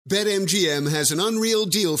BetMGM has an unreal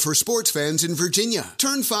deal for sports fans in Virginia.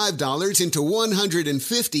 Turn $5 into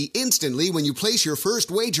 $150 instantly when you place your first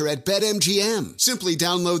wager at BetMGM. Simply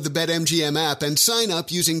download the BetMGM app and sign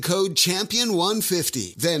up using code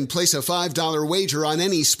CHAMPION150. Then place a $5 wager on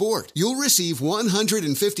any sport. You'll receive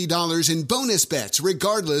 $150 in bonus bets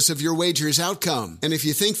regardless of your wager's outcome. And if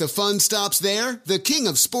you think the fun stops there, the King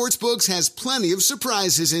of Sportsbooks has plenty of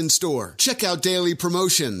surprises in store. Check out daily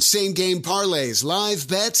promotions, same-game parlays, live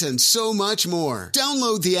bets, and so much more.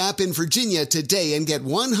 Download the app in Virginia today and get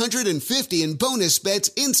 $150 in bonus bets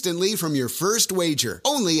instantly from your first wager.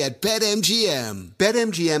 Only at BetMGM.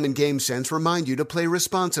 BetMGM and GameSense remind you to play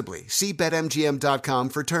responsibly. See BetMGM.com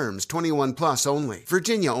for terms. 21 plus only.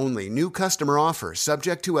 Virginia only. New customer offer.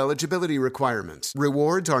 Subject to eligibility requirements.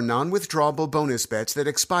 Rewards are non-withdrawable bonus bets that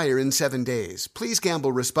expire in 7 days. Please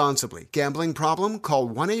gamble responsibly. Gambling problem? Call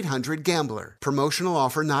 1-800-GAMBLER. Promotional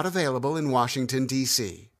offer not available in Washington,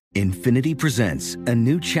 D.C. Infiniti presents a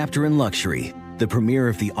new chapter in luxury, the premiere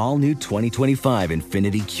of the all-new 2025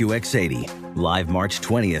 Infiniti QX80, live March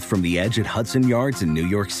 20th from the Edge at Hudson Yards in New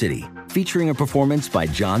York City, featuring a performance by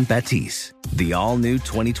Jon Batiste. The all-new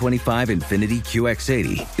 2025 Infiniti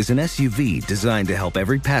QX80 is an SUV designed to help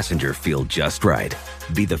every passenger feel just right.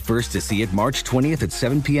 Be the first to see it March 20th at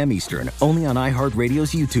 7 p.m. Eastern, only on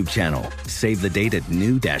iHeartRadio's YouTube channel. Save the date at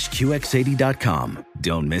new-QX80.com.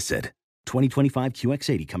 Don't miss it. 2025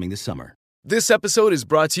 QX80 coming this summer. This episode is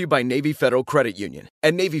brought to you by Navy Federal Credit Union.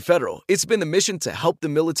 At Navy Federal, it's been the mission to help the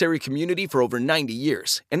military community for over 90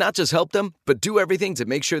 years. And not just help them, but do everything to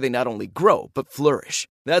make sure they not only grow, but flourish.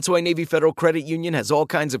 That's why Navy Federal Credit Union has all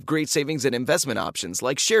kinds of great savings and investment options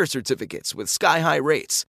like share certificates with sky-high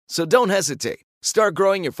rates. So don't hesitate. Start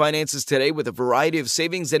growing your finances today with a variety of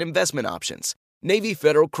savings and investment options. Navy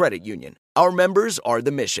Federal Credit Union. Our members are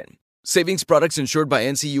the mission. Savings products insured by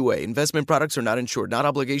NCUA. Investment products are not insured, not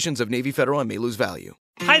obligations of Navy Federal and may lose value.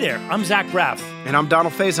 Hi there, I'm Zach Braff. And I'm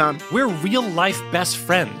Donald Faison. We're real-life best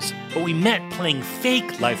friends, but we met playing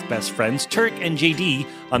fake-life best friends, Turk and JD,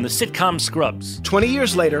 on the sitcom Scrubs. 20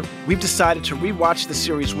 years later, we've decided to rewatch the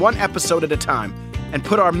series one episode at a time and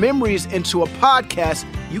put our memories into a podcast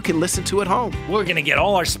you can listen to at home. We're going to get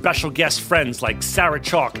all our special guest friends like Sarah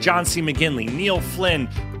Chalk, John C. McGinley, Neil Flynn,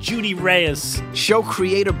 Judy Reyes. Show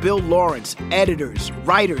creator Bill Lawrence, editors,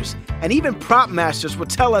 writers, and even prop masters will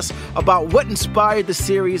tell us about what inspired the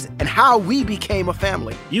series and how we became a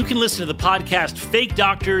family. You can listen to the podcast Fake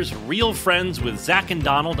Doctors, Real Friends with Zach and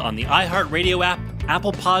Donald on the iHeartRadio app,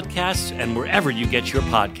 Apple Podcasts, and wherever you get your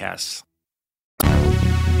podcasts.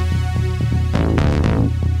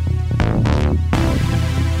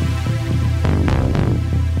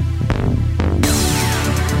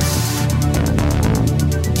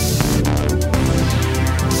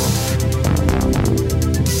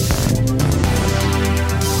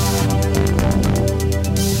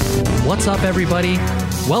 What's up, everybody?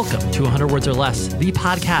 Welcome to 100 Words or Less, the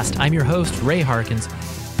podcast. I'm your host, Ray Harkins,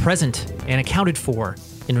 present and accounted for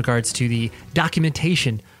in regards to the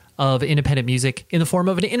documentation of independent music in the form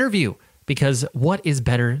of an interview. Because what is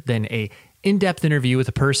better than a in-depth interview with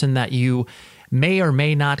a person that you may or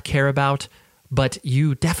may not care about, but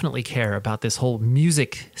you definitely care about this whole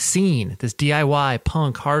music scene, this DIY,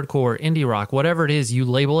 punk, hardcore, indie rock, whatever it is you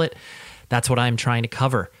label it. That's what I'm trying to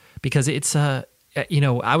cover, because it's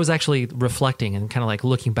I was actually reflecting and kind of like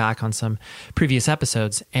looking back on some previous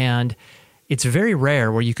episodes, and it's very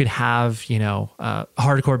rare where you could have,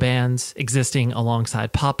 hardcore bands existing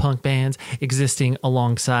alongside pop punk bands, existing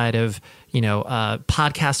alongside of,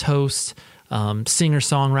 podcast hosts,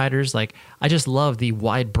 singer-songwriters. Like, I just love the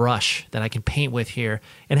wide brush that I can paint with here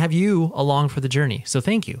and have you along for the journey. So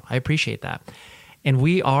thank you. I appreciate that. And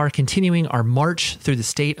we are continuing our march through the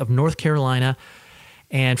state of North Carolina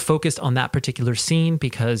and focused on that particular scene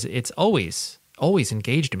because it's always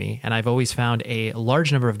engaged me. And I've always found a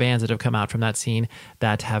large number of bands that have come out from that scene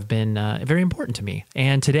that have been very important to me.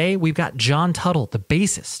 And today we've got Jon Tuttle, the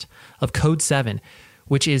bassist of Codeseven,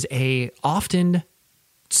 which is a often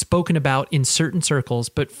spoken about in certain circles,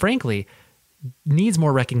 but frankly, needs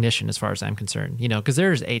more recognition as far as I'm concerned, because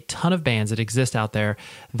there's a ton of bands that exist out there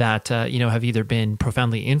that, have either been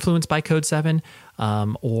profoundly influenced by Codeseven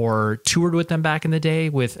or toured with them back in the day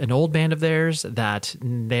with an old band of theirs that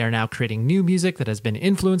they are now creating new music that has been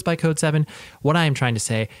influenced by Codeseven. What I am trying to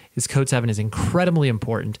say is Codeseven is incredibly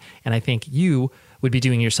important, and I think you would be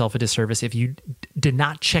doing yourself a disservice if you did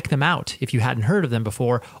not check them out, if you hadn't heard of them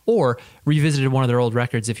before, or revisited one of their old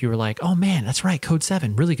records if you were like, oh man, that's right,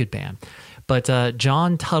 Codeseven, really good band. But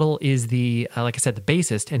Jon Tuttle is like I said, the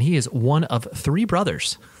bassist, and he is one of three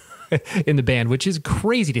brothers in the band, which is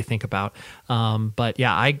crazy to think about. But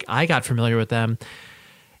yeah, I got familiar with them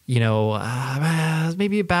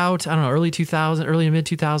maybe about, I don't know, early to mid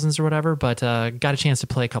 2000s or whatever, but got a chance to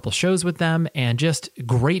play a couple shows with them, and just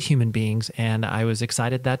great human beings. And I was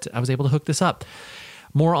excited that I was able to hook this up.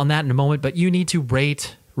 More on that in a moment, but you need to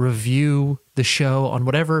rate, review the show on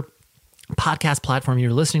whatever podcast platform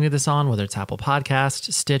you're listening to this on, whether it's Apple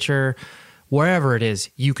Podcast, Stitcher, wherever it is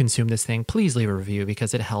you consume this thing. Please leave a review,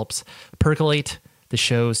 because it helps percolate the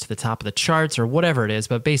shows to the top of the charts or whatever it is.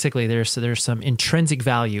 But basically there's some intrinsic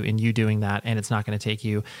value in you doing that, and it's not going to take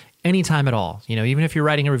you any time at all. Even if you're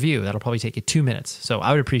writing a review, that'll probably take you 2 minutes. So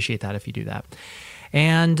I would appreciate that if you do that.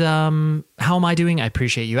 And how am I doing? I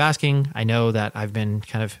appreciate you asking. I know that I've been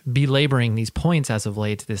kind of belaboring these points as of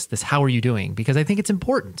late, this how are you doing? Because I think it's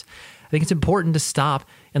important. I think it's important to stop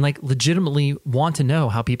and legitimately want to know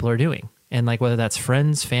how people are doing. And whether that's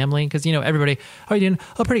friends, family, because, everybody, how are you doing?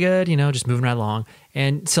 Oh, pretty good, just moving right along.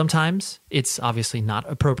 And sometimes it's obviously not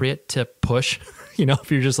appropriate to push, if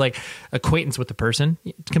you're just acquaintance with the person,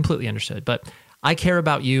 completely understood. But I care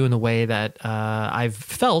about you in the way that I've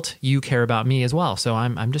felt you care about me as well. So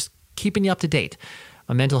I'm just keeping you up to date.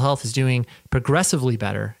 My mental health is doing progressively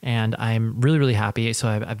better, and I'm really, really happy. So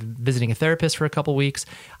I've been visiting a therapist for a couple weeks.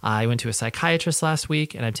 I went to a psychiatrist last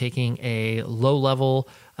week, and I'm taking a low-level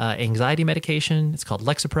anxiety medication. It's called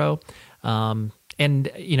Lexapro.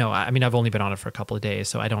 And, I've only been on it for a couple of days,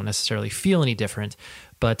 so I don't necessarily feel any different.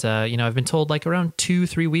 But, I've been told around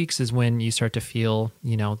 2-3 weeks is when you start to feel,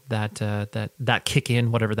 that kick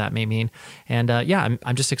in, whatever that may mean. And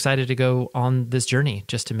I'm just excited to go on this journey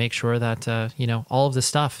just to make sure that, all of the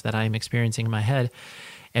stuff that I'm experiencing in my head,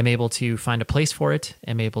 am able to find a place for it.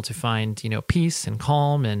 Am able to find, peace and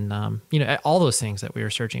calm and, all those things that we were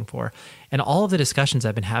searching for. And all of the discussions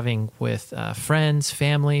I've been having with friends,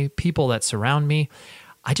 family, people that surround me,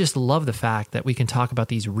 I just love the fact that we can talk about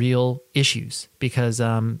these real issues, because,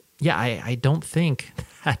 I don't think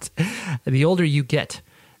that the older you get,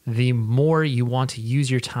 the more you want to use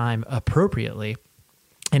your time appropriately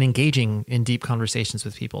and engaging in deep conversations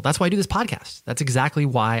with people. That's why I do this podcast. That's exactly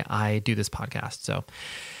why I do this podcast. So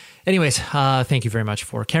anyways, thank you very much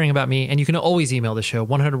for caring about me. And you can always email the show,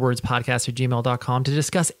 100wordspodcast@gmail.com, to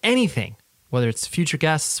discuss anything, whether it's future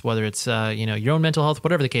guests, whether it's, your own mental health,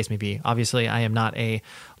 whatever the case may be. Obviously, I am not a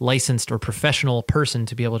licensed or professional person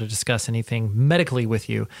to be able to discuss anything medically with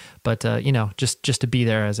you, but, just to be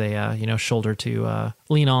there as a, shoulder to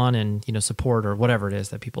lean on and, support, or whatever it is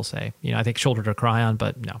that people say. I think shoulder to cry on,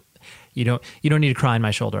 but no, you don't need to cry on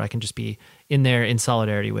my shoulder. I can just be in there in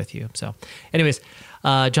solidarity with you. So anyways,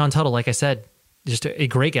 Jon Tuttle, like I said, just a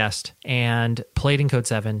great guest, and played in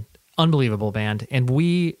Codeseven. Unbelievable band. And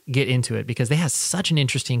we get into it because they had such an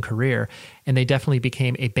interesting career, and they definitely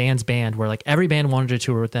became a band's band where every band wanted to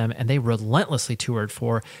tour with them, and they relentlessly toured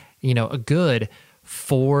for, a good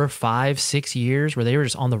 4, 5, 6 years where they were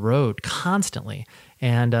just on the road constantly,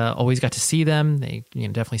 and always got to see them. They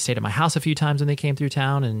definitely stayed at my house a few times when they came through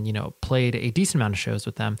town, and, played a decent amount of shows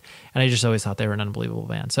with them. And I just always thought they were an unbelievable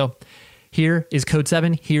band. So here is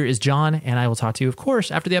Codeseven. Here is Jon, and I will talk to you, of course,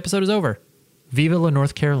 after the episode is over. Viva la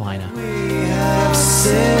North Carolina. We have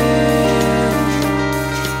sinned.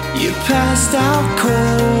 You passed out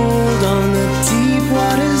cold on the deep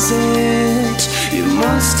water's edge. You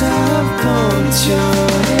must have bumped your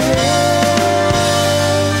head.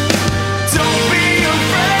 Don't be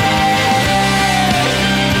afraid.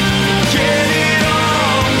 Get it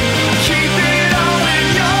on. Keep it all in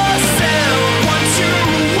yourself. Once you're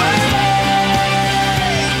away.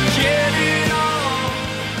 Get it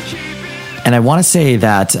on. Keep it. And I want to say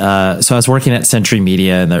that, so I was working at Century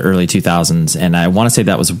Media in the early 2000s, and I want to say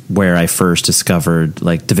that was where I first discovered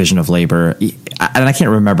division of labor. And I can't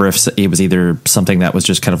remember if it was either something that was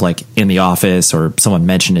just kind of in the office or someone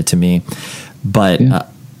mentioned it to me. But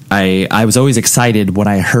I was always excited when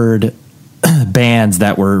I heard bands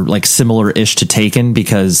that were similar-ish to Taken,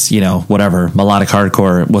 because, whatever, melodic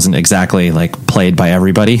hardcore wasn't exactly played by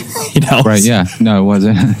everybody, Right. Yeah. No, it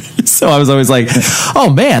wasn't. So I was always oh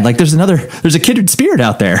man, there's a kindred spirit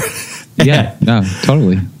out there. Yeah. No,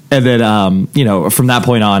 totally. And then, from that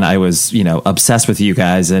point on, I was, obsessed with you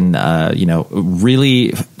guys, and,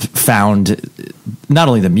 really found not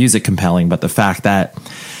only the music compelling, but the fact that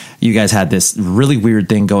you guys had this really weird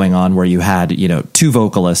thing going on where you had, 2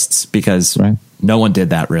 vocalists, because no one did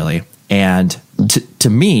that really. And to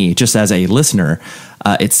me, just as a listener,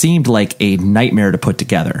 it seemed like a nightmare to put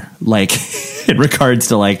together, in regards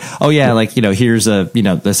to here's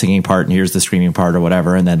the singing part and here's the screaming part or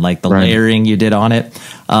whatever. And then the layering you did on it.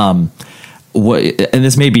 and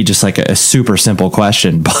this may be just like a super simple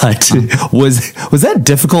question, but was that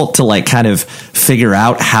difficult to like kind of figure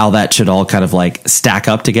out how that should all kind of like stack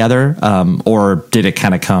up together? Or did it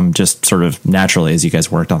kind of come just sort of naturally as you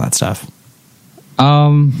guys worked on that stuff?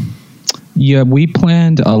 Yeah, we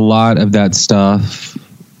planned a lot of that stuff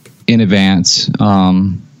in advance.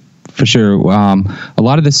 For sure. A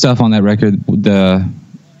lot of the stuff on that record, the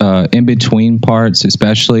in between parts,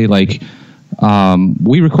 especially like,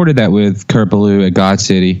 we recorded that with Kurt Ballou at God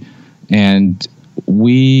City, and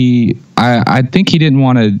I think he didn't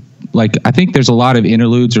want to, like, I think there's a lot of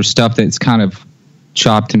interludes or stuff that's kind of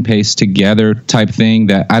chopped and pasted together type thing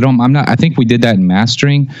that I think we did that in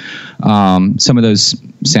mastering, some of those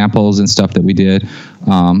samples and stuff that we did.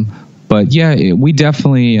 But yeah, we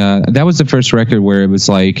definitely, that was the first record where it was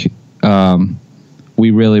like, we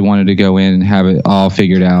really wanted to go in and have it all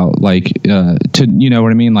figured out, like, to, you know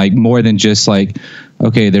what I mean? Like more than just like,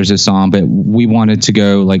 okay, there's a song, but we wanted to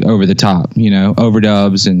go like over the top, you know,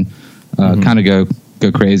 overdubs and, kind of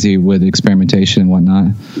go crazy with experimentation and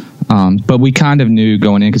whatnot. But we kind of knew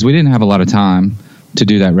going in, cause we didn't have a lot of time to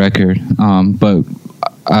do that record. But,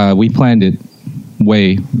 we planned it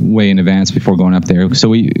way in advance before going up there.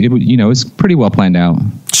 So it was pretty well planned out.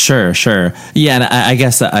 Sure. Yeah. And I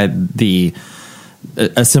guess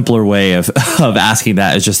a simpler way of asking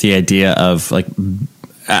that is just the idea of like,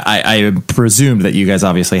 I presumed that you guys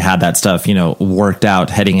obviously had that stuff, you know, worked out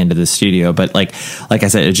heading into the studio, but like I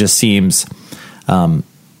said, it just seems,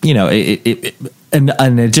 you know,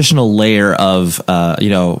 an additional layer of, you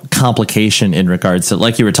know, complication in regards to,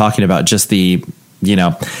 like you were talking about, just the, you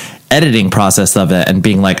know, editing process of it and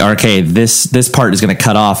being like, okay, this part is going to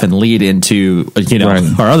cut off and lead into, you know,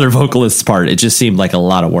 our other vocalist's part. It just seemed like a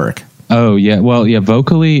lot of work. Oh yeah. Well, yeah,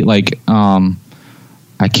 vocally, like,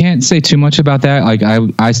 I can't say too much about that. Like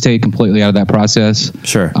I stayed completely out of that process.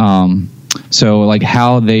 Sure. So like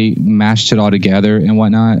how they mashed it all together and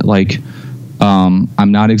whatnot, like,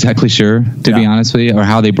 I'm not exactly sure, to be honest with you, or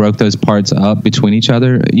how they broke those parts up between each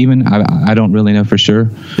other. Even I don't really know for sure.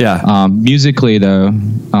 Yeah. Musically though,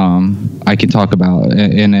 I can talk about,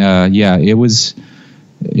 and yeah, it was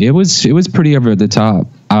pretty over the top.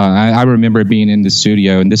 I remember being in the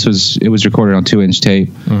studio, and it was recorded on 2-inch tape.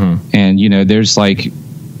 Mm-hmm. And, you know, there's like,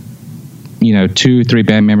 you know, 2-3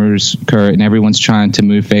 band members, Kurt, and everyone's trying to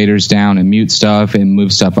move faders down and mute stuff and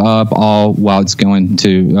move stuff up, all while it's going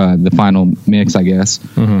to the final mix, I guess.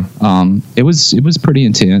 Mm-hmm. It was pretty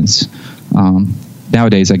intense.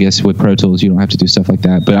 Nowadays, I guess with Pro Tools, you don't have to do stuff like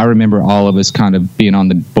that. But I remember all of us kind of being on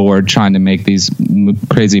the board trying to make these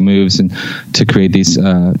crazy moves and to create these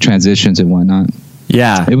transitions and whatnot.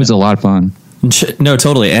 Yeah. It was a lot of fun. No,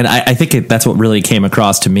 totally. And I think that's what really came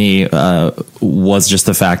across to me was just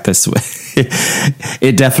the fact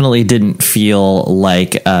it definitely didn't feel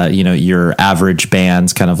like, you know, your average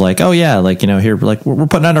band's kind of like, oh yeah, like, you know, here, like we're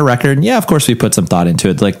putting on a record. And yeah, of course we put some thought into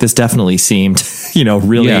it. Like this definitely seemed, you know,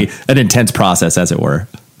 really an intense process, as it were.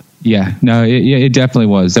 Yeah, no, it definitely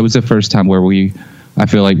was. That was the first time where I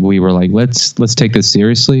feel like we were like, let's take this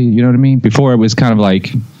seriously. You know what I mean? Before it was kind of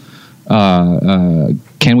like,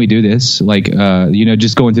 can we do this? Like, you know,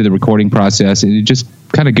 just going through the recording process and just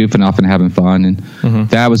kind of goofing off and having fun. And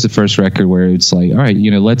that was the first record where it's like, all right,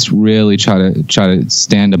 you know, let's really try to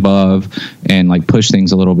stand above and like push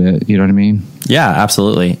things a little bit. You know what I mean? Yeah,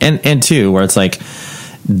 absolutely. And too, where it's like,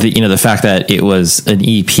 the fact that it was an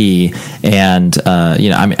EP and, you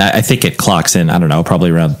know, I mean, I think it clocks in, I don't know,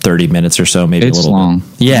 probably around 30 minutes or so, maybe it's a little long.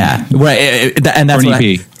 Bit. Yeah. Right. And that's what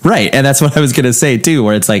right. And that's what I was going to say too,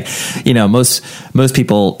 where it's like, you know, most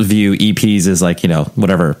people view EPs as like, you know,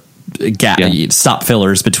 whatever stop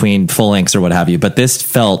fillers between full lengths or what have you. But this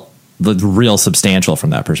felt real substantial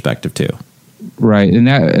from that perspective too. Right. And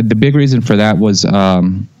that the big reason for that was,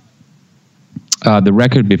 the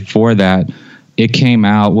record before that, when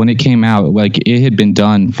it came out, like it had been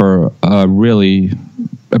done for a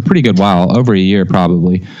pretty good while, over a year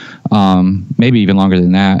probably, maybe even longer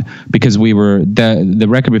than that, because we were the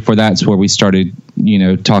record before that's where we started, you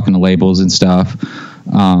know, talking to labels and stuff,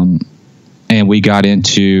 and we got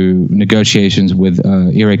into negotiations with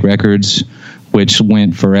Earache Records, which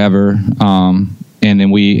went forever, and then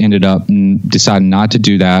we ended up deciding not to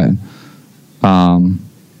do that.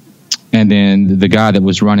 And then the guy that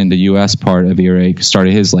was running the U.S. part of Earache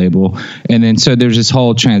started his label. And then so there's this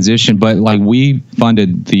whole transition. But like we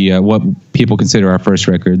funded the what people consider our first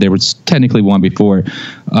record. There was technically one before.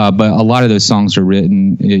 But a lot of those songs were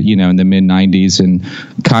written, you know, in the mid-'90s and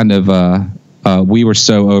kind of we were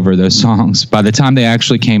so over those songs. By the time they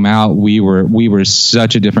actually came out, we were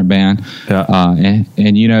such a different band. And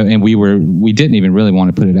we didn't even really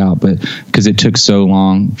want to put it out, but because it took so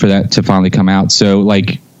long for that to finally come out. So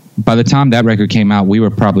like by the time that record came out, we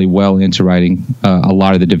were probably well into writing a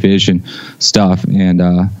lot of the Division stuff. And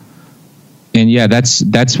yeah,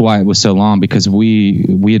 that's why it was so long, because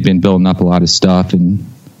we had been building up a lot of stuff and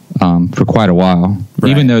for quite a while.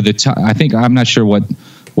 Right. Even though I think I'm not sure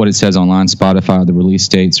what it says online, Spotify, the release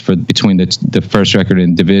dates for between the first record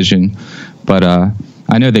and Division, but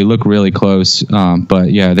I know they look really close.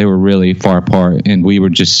 But yeah, they were really far apart, and we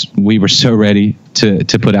were so ready to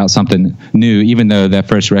put out something new, even though that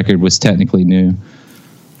first record was technically new.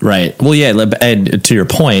 Right. Well, yeah. And to your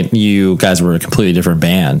point, you guys were a completely different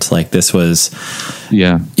band. Like this was,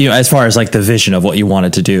 as far as like the vision of what you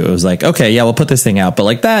wanted to do, it was like, okay, yeah, we'll put this thing out, but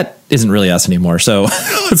like that isn't really us anymore. So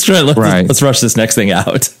let's rush this next thing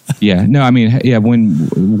out. Yeah. No, I mean, yeah, when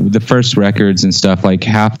the first records and stuff, like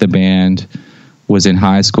half the band was in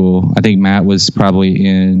high school. I think Matt was probably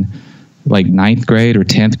in like 9th grade or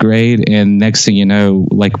 10th grade. And next thing you know,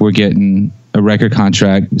 like we're getting a record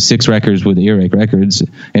contract, 6 records with Earache Records,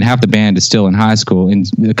 and half the band is still in high school and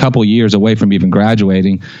a couple years away from even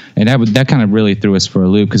graduating. And that kind of really threw us for a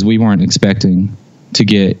loop, because we weren't expecting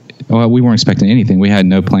anything. We had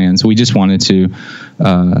no plans. We just wanted to,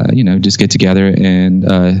 just get together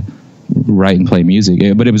and write and play music.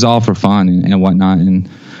 But it was all for fun and whatnot. And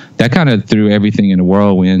that kind of threw everything in a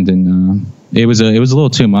whirlwind. And it was a little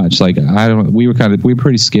too much. Like we were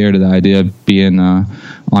pretty scared of the idea of being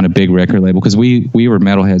on a big record label, because we were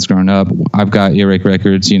metalheads growing up. I've got Earache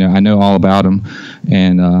Records, I know all about them,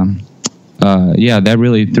 and that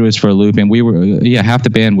really threw us for a loop. And we were half the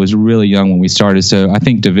band was really young when we started. So I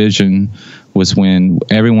think Division was when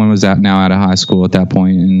everyone was out of high school at that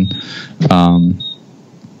point, and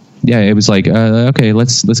it was like okay,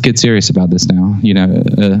 let's get serious about this now.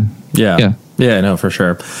 Yeah, no, for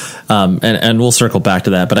sure. And we'll circle back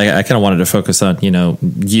to that, but I kind of wanted to focus on,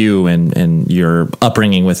 you and your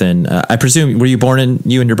upbringing within, I presume, were you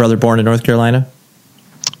you and your brother born in North Carolina?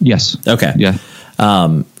 Yes. Okay. Yeah.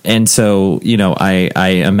 And so, I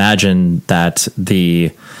imagine that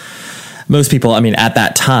most people, I mean, at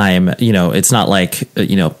that time, it's not like,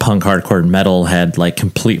 punk, hardcore, and metal had like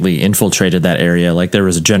completely infiltrated that area. Like there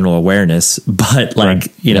was a general awareness, but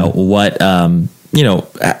like, what,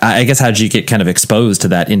 I guess, how did you get kind of exposed to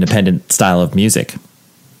that independent style of music?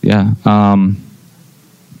 Yeah.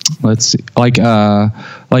 Let's see. Like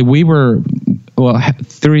we were,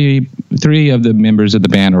 three of the members of the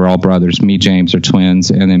band are all brothers. Me, James are twins.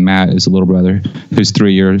 And then Matt is a little brother who's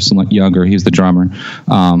 3 years younger. He's the drummer.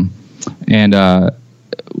 And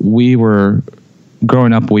we were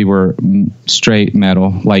growing up, we were straight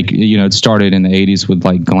metal. Like, it started in the 80s with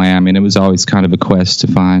like glam, and it was always kind of a quest to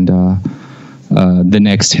find, the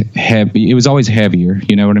next heavy. It was always heavier,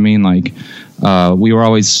 you know what I mean? Like we were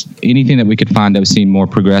always, anything that we could find that seemed more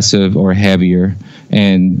progressive or heavier.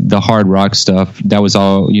 And the hard rock stuff, that was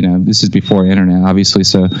all, this is before internet, obviously.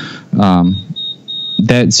 So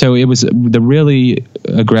so it was the really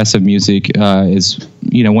aggressive music is,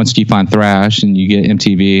 once you find thrash and you get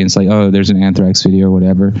MTV and it's like, oh, there's an Anthrax video or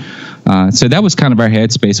whatever. So that was kind of our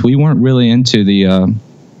headspace. We weren't really into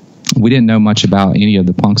we didn't know much about any of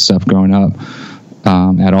the punk stuff growing up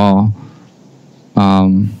at all.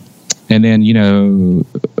 And then,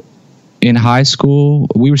 in high school,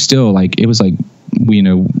 we were still like, it was like,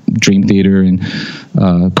 Dream Theater and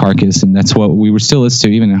Carcass, and that's what we were still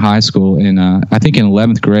listening to even in high school. And I think in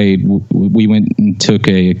 11th grade, we went and took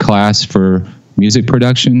a class for music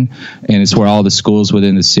production, and it's where all the schools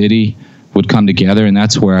within the city would come together. And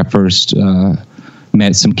that's where I first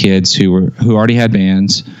met some kids who already had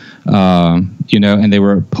bands, and they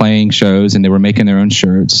were playing shows and they were making their own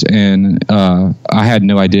shirts. And I had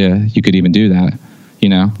no idea you could even do that.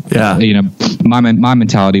 Yeah. My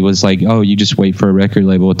mentality was like, oh, you just wait for a record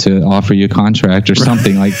label to offer you a contract or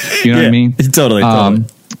something. Like, you know what I mean? Totally.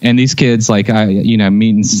 And these kids, like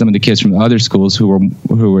meeting some of the kids from other schools who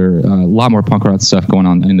were a lot more punk rock stuff going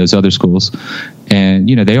on in those other schools, and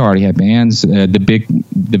they already had bands.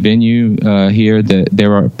 The venue here that they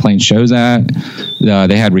were playing shows at,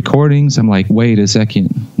 they had recordings. I'm like, wait a second,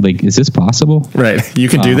 like, is this possible? Right, you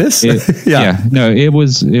can do this? No, it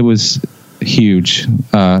was huge,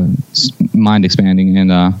 mind expanding,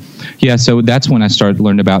 and so that's when I started to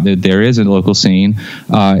learn about that there is a local scene.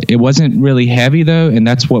 It wasn't really heavy though, and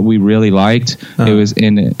that's what we really liked. It was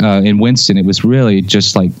in Winston. It was really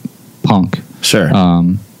just like punk, sure.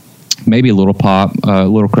 Maybe a little pop, a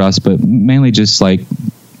little crust, but mainly just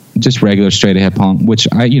regular straight ahead punk, which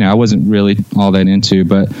I wasn't really all that into,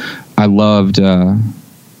 but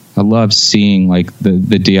I loved seeing like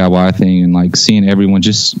the DIY thing and like seeing everyone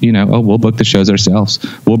just, we'll book the shows ourselves.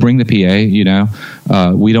 We'll bring the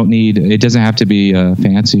PA, we don't need, it doesn't have to be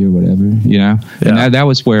fancy or whatever, Yeah. And that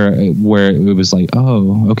was where it was like,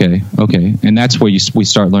 oh, okay. And that's where we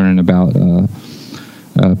start learning about,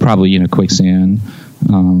 probably, Quicksand,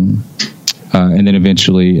 and then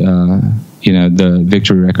eventually, the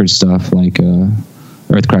Victory Records stuff like,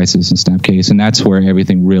 Earth Crisis and Snapcase, and that's where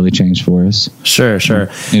everything really changed for us. Sure.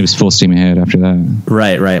 And it was full steam ahead after that.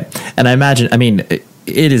 Right. And I imagine,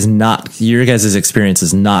 it is not, your guys' experience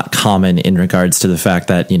is not common in regards to the fact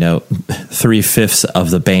that, 3/5 of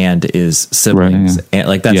the band is siblings. Right, And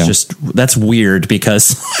like, that's weird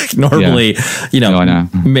because like, normally, I know.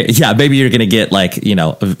 Maybe you're going to get like,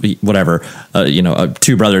 whatever,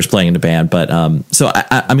 two brothers playing in the band. But, so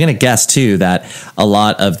I'm going to guess too, that a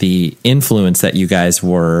lot of the influence that you guys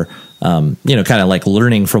were, kind of like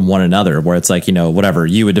learning from one another, where it's like, whatever,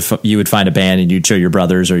 you would find a band and you'd show your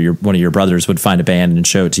brothers, or one of your brothers would find a band and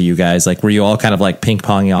show it to you guys. Like, were you all kind of like ping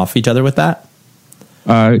ponging off each other with that?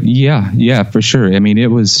 Yeah, for sure. It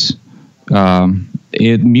was,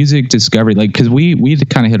 music discovery, like, cause we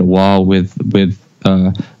kind of hit a wall with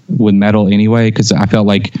metal anyway. Cause I felt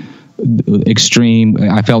like there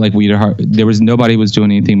was nobody was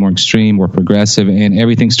doing anything more extreme or progressive, and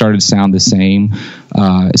everything started to sound the same.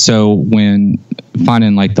 So when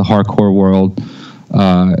finding like the hardcore world,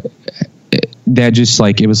 that just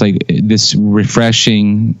like, it was like this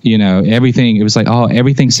refreshing, everything, it was like,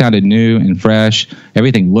 everything sounded new and fresh.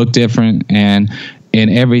 Everything looked different, and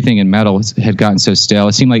everything in metal had gotten so stale.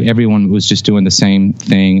 It seemed like everyone was just doing the same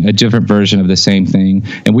thing, a different version of the same thing.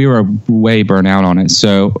 And we were way burnt out on it.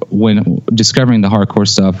 So when discovering the hardcore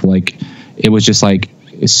stuff, like, it was just like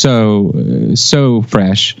so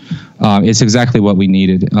fresh. It's exactly what we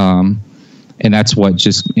needed. And that's what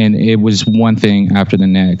and it was one thing after the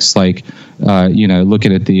next, like,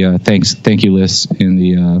 looking at the thank you lists in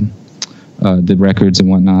the records and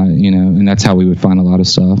whatnot, and that's how we would find a lot of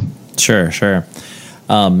stuff. Sure.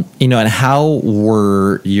 And how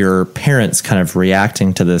were your parents kind of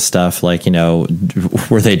reacting to this stuff? Like,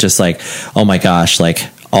 were they just like, oh my gosh, like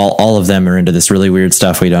all of them are into this really weird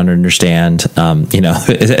stuff we don't understand?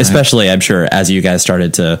 Especially I'm sure as you guys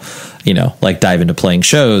started to, like dive into playing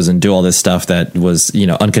shows and do all this stuff that was,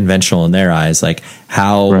 unconventional in their eyes. Like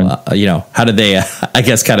how, how did they, I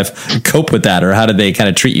guess, kind of cope with that? Or how did they kind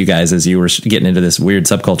of treat you guys as you were getting into this weird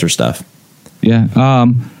subculture stuff? Yeah.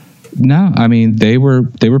 No, they were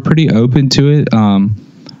pretty open to it.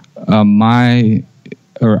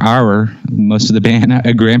 Most of the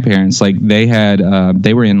band grandparents, like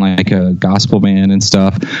they were in like a gospel band and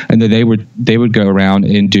stuff, and then they would go around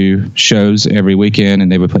and do shows every weekend, and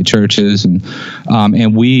they would play churches, and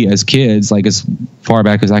we as kids, like as far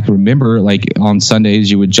back as I can remember, like on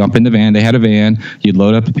Sundays you would jump in the van. They had a van, you'd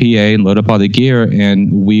load up the PA and load up all the gear,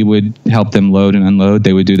 and we would help them load and unload.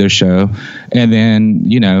 They would do their show, and then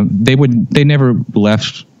they never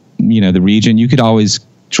left the region. You could always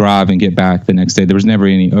drive and get back the next day. There was never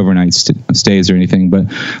any overnight stays or anything, but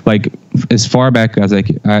like as far back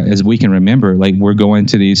as we can remember, like we're going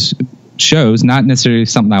to these shows, not necessarily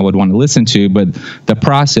something I would want to listen to, but the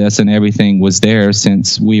process and everything was there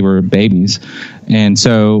since we were babies. And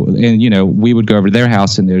so, we would go over to their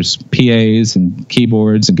house, and there's PAs and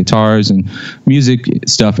keyboards and guitars and music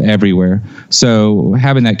stuff everywhere. So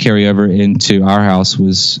having that carry over into our house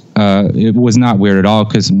was, it was not weird at all,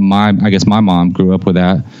 because I guess my mom grew up with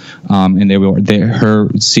that.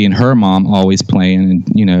 And seeing her mom always playing,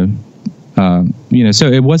 and, so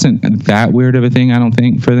it wasn't that weird of a thing, I don't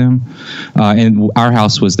think, for them. And our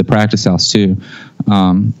house was the practice house too.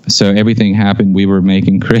 So everything happened. We were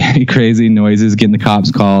making crazy noises, getting the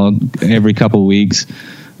cops called every couple of weeks.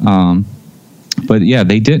 But yeah,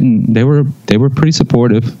 they were pretty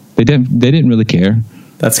supportive. They didn't really care.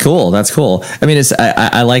 That's cool.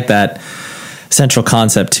 I like that central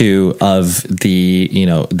concept too of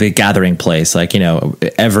the gathering place. Like,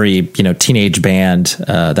 every, teenage band,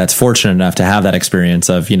 that's fortunate enough to have that experience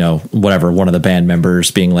of, whatever, one of the band members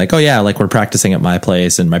being like, oh yeah, like we're practicing at my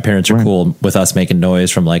place, and my parents are cool with us making noise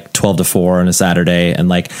from like 12 to 4 on a Saturday. And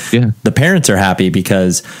like, the parents are happy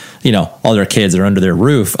because, all their kids are under their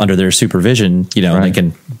roof, under their supervision, they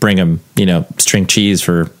can bring them, string cheese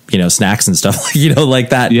for, snacks and stuff, like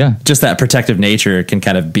that. Yeah. Just that protective nature can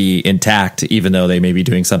kind of be intact, even though they may be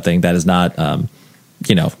doing something that is not,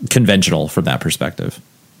 conventional from that perspective.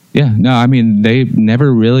 Yeah, no, I mean, they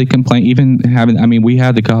never really complained. Even having, I mean, we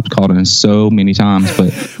had the cops called on us so many times, but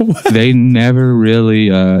they never really.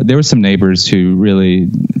 There were some neighbors who really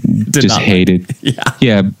just hated.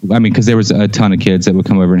 Yeah. I mean, because there was a ton of kids that would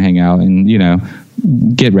come over and hang out, and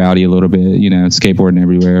get rowdy a little bit, skateboarding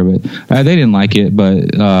everywhere. But they didn't like it.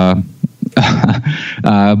 But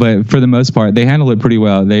but for the most part, they handled it pretty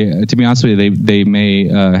well. They, to be honest with you, they may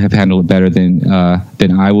have handled it better than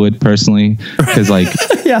I would personally, because I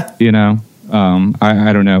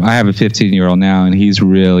don't know. I have a 15-year-old now, and he's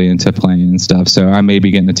really into playing and stuff. So I may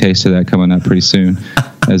be getting a taste of that coming up pretty soon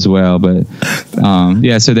as well. But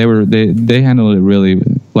so they handled it really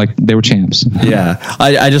like they were champs. Yeah,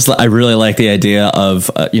 I really like the idea of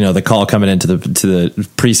the call coming into the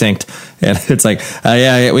precinct, and it's like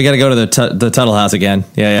we got to go to the Tuttle house again.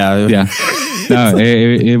 Yeah. No,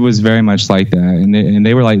 it was very much like that, and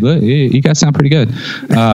they were like, look, you guys sound pretty good.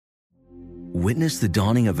 Witness the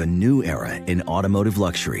dawning of a new era in automotive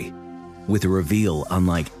luxury with a reveal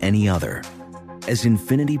unlike any other as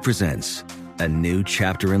Infiniti presents a new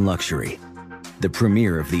chapter in luxury, the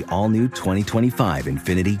premiere of the all-new 2025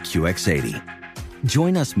 Infiniti QX80.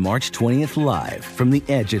 Join us March 20th live from the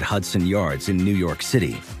Edge at Hudson Yards in New York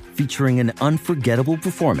City, featuring an unforgettable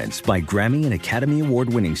performance by Grammy and Academy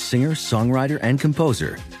Award-winning singer, songwriter, and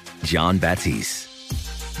composer, Jon Batiste.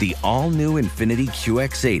 The all-new Infiniti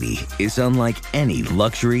QX80 is unlike any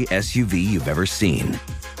luxury SUV you've ever seen.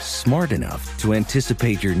 Smart enough to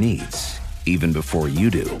anticipate your needs, even before you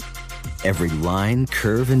do. Every line,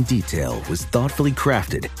 curve, and detail was thoughtfully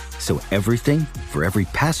crafted, so everything for every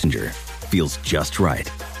passenger feels just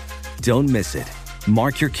right. Don't miss it.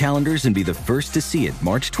 Mark your calendars and be the first to see it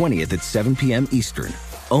March 20th at 7 p.m. Eastern,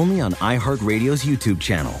 only on iHeartRadio's YouTube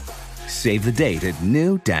channel. Save the date at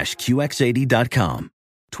new-QX80.com.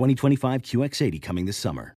 2025 QX80 coming this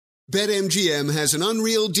summer. BetMGM has an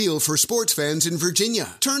unreal deal for sports fans in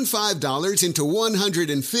Virginia. Turn $5 into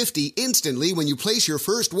 $150 instantly when you place your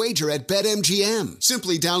first wager at BetMGM.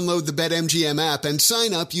 Simply download the BetMGM app and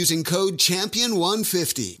sign up using code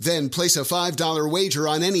CHAMPION150. Then place a $5 wager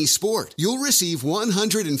on any sport. You'll receive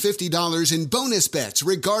 $150 in bonus bets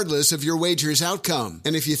regardless of your wager's outcome.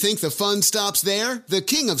 And if you think the fun stops there, the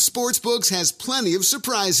king of sportsbooks has plenty of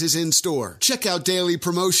surprises in store. Check out daily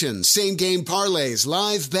promotions, same-game parlays,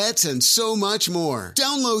 live bets, and so much more.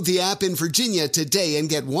 Download the app in Virginia today and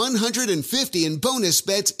get $150 in bonus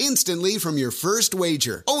bets instantly from your first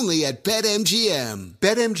wager. Only at BetMGM.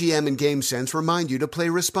 BetMGM and GameSense remind you to play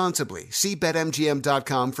responsibly. See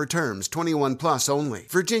BetMGM.com for terms. 21 plus only.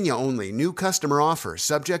 Virginia only. New customer offer.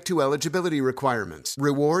 Subject to eligibility requirements.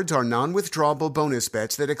 Rewards are non-withdrawable bonus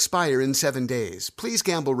bets that expire in 7 days. Please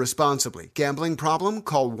gamble responsibly. Gambling problem?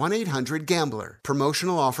 Call 1-800-GAMBLER.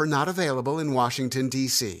 Promotional offer not available in Washington,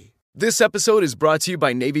 D.C. This episode is brought to you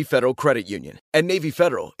by Navy Federal Credit Union. At Navy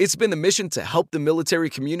Federal, it's been the mission to help the military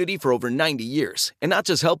community for over 90 years. And not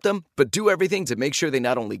just help them, but do everything to make sure they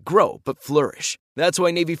not only grow, but flourish. That's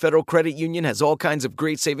why Navy Federal Credit Union has all kinds of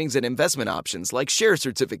great savings and investment options like share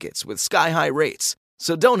certificates with sky-high rates.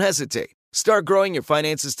 So don't hesitate. Start growing your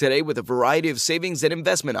finances today with a variety of savings and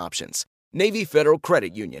investment options. Navy Federal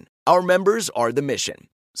Credit Union. Our members are the mission.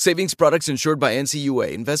 Savings products insured by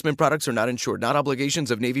NCUA. Investment products are not insured, not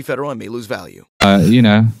obligations of Navy Federal and may lose value.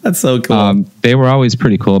 That's so cool. They were always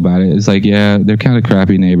pretty cool about it. It's like, yeah, they're kind of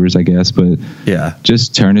crappy neighbors, I guess, but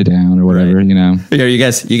just turn it down or whatever, right. Here, you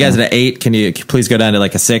guys at an 8, can you please go down to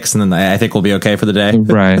like a 6, and then I think we'll be okay for the day.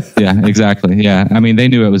 Right. Yeah, exactly. Yeah. I mean, they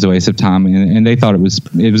knew it was a waste of time, and they thought it was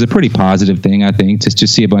a pretty positive thing, I think, to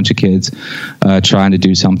just see a bunch of kids trying to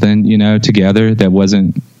do something, together that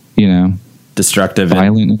wasn't, destructive,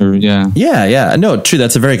 violent, or no, true.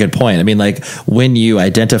 That's a very good point. I mean, like when you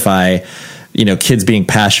identify kids being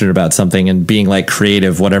passionate about something and being like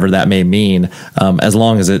creative, whatever that may mean, as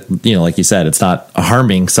long as it, like you said, it's not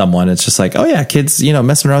harming someone. It's just like, oh yeah, kids,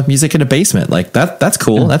 messing around with music in a basement, like that's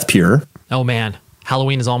cool. That's pure. Oh man,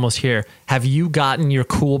 Halloween is almost here. Have you gotten your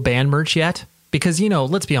cool band merch yet? Because,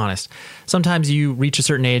 let's be honest, sometimes you reach a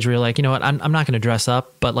certain age where you're like, you know what, I'm not going to dress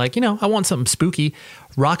up, but like, I want something spooky.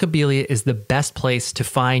 Rockabilia is the best place to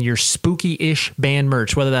find your spooky-ish band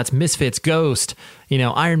merch, whether that's Misfits, Ghost,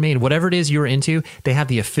 Iron Maiden, whatever it is you're into. They have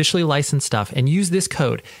the officially licensed stuff, and use this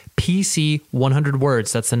code PC100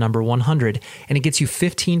 words. That's the number 100, and it gets you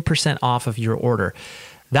 15% off of your order.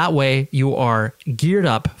 That way you are geared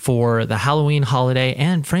up for the Halloween holiday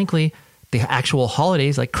and, frankly, the actual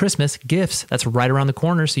holidays like Christmas gifts. That's right around the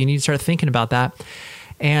corner. So you need to start thinking about that.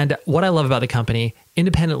 And what I love about the company,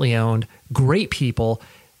 independently owned, great people,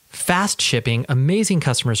 fast shipping, amazing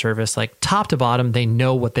customer service, like top to bottom, they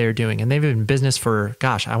know what they're doing. And they've been in business for,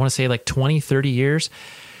 I want to say like 20, 30 years.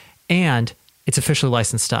 and it's officially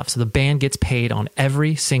licensed stuff. So the band gets paid on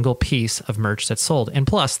every single piece of merch that's sold. And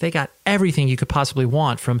plus, they got everything you could possibly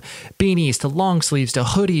want, from beanies to long sleeves to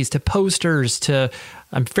hoodies to posters to,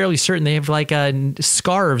 I'm fairly certain they have like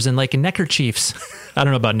scarves and like neckerchiefs. I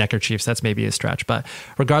don't know about neckerchiefs. That's maybe a stretch. But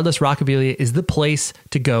regardless, Rockabilia is the place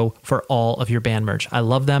to go for all of your band merch. I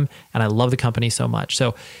love them, and I love the company so much.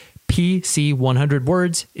 So PC100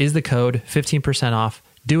 words is the code, 15% off.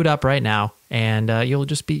 Do it up right now, and you'll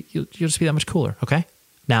just be that much cooler. Okay,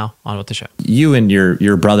 now on with the show. You and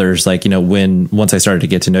your brothers, like, you know, once I started to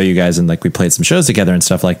get to know you guys and like we played some shows together and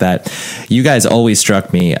stuff like that, you guys always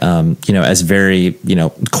struck me, you know, as very, you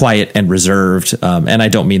know, quiet and reserved. And I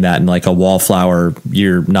don't mean that in like a wallflower,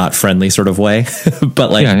 you're not friendly sort of way,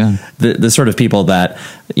 but like the sort of people that,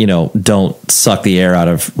 you know, don't suck the air out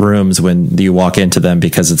of rooms when you walk into them,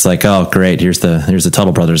 because it's like, oh great, here's the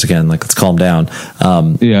Tuttle brothers again. Like, let's calm down.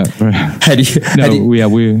 We're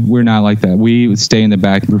not like that. We stay in the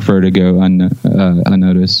back and prefer to go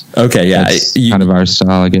unnoticed. Okay. Yeah. That's kind of our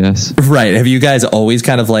style, I guess. Right. Have you guys always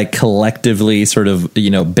kind of like collectively sort of,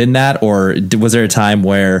 you know, been that, or was there a time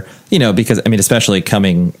where, you know, because I mean, especially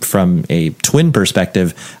coming from a twin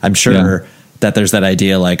perspective, I'm sure that there's that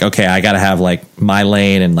idea like, okay, I got to have like my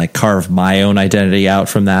lane and like carve my own identity out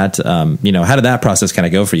from that. You know, how did that process kind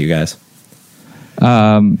of go for you guys?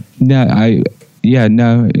 I mean,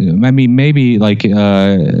 maybe like in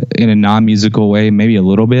a non-musical way, maybe a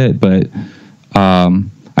little bit, but I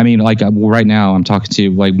mean, like right now I'm talking to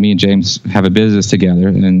you, like me and James have a business together,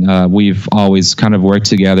 and we've always kind of worked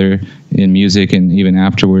together in music, and even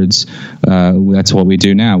afterwards, that's what we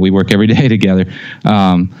do now. We work every day together.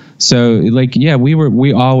 So like, yeah,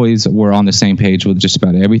 we always were on the same page with just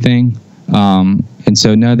about everything. And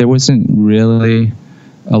so, no, there wasn't really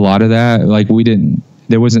a lot of that. Like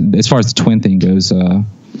there wasn't, as far as the twin thing goes,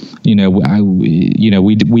 you know,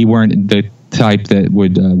 we weren't the type that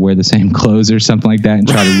would wear the same clothes or something like that and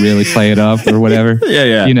try to really play it up or whatever.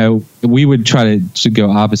 Yeah. You know, we would try to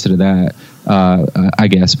go opposite of that, I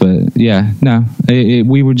guess. But yeah, no,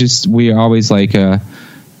 we always like,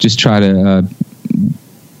 just try to,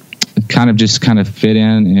 kind of fit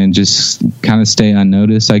in and just kind of stay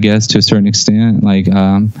unnoticed, I guess, to a certain extent. Like,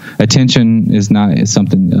 attention is not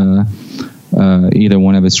something, either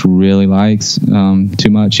one of us really likes too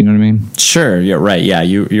much, you know what I mean? Sure, yeah, right. Yeah,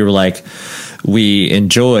 you were like, we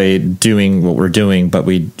enjoy doing what we're doing, but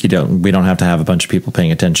we don't have to have a bunch of people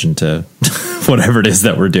paying attention to whatever it is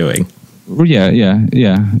that we're doing. Yeah.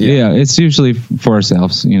 It's usually for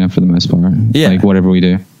ourselves, you know, for the most part. Yeah, like whatever we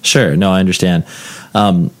do. Sure. No, I understand.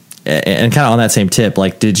 And kind of on that same tip,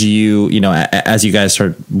 like, did you, you know, as you guys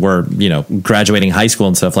were, you know, graduating high school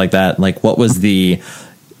and stuff like that, like, what was the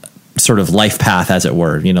sort of life path, as it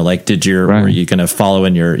were? You know, like, were you going to follow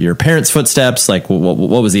in your parents' footsteps? Like, what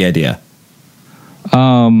was the idea?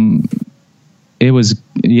 It was,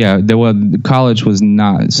 college was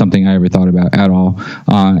not something I ever thought about at all.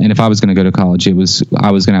 And if I was going to go to college, I was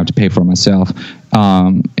going to have to pay for it myself.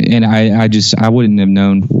 And I wouldn't have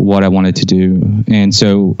known what I wanted to do. And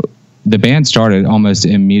so the band started almost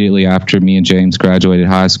immediately after me and James graduated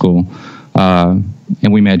high school. And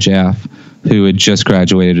we met Jeff, who had just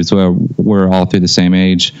graduated as well. We're all through the same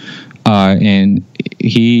age. And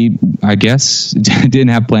he, I guess, didn't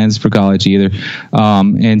have plans for college either.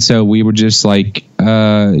 And so we were just like,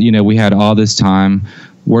 you know, we had all this time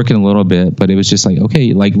working a little bit, but it was just like,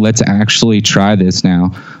 okay, like, let's actually try this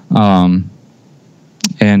now.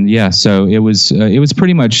 And yeah, so it was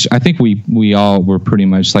pretty much, I think we all were pretty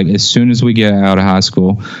much like, as soon as we get out of high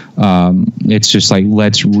school, it's just like,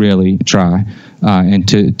 let's really try, and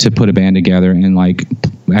to put a band together and like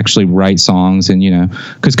actually write songs. And, you know,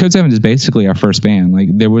 because Codeseven is basically our first band.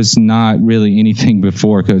 Like, there was not really anything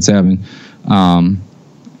before Codeseven.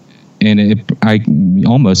 And I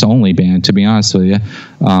almost only band, to be honest with you.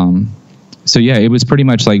 So yeah, it was pretty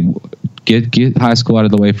much like, get high school out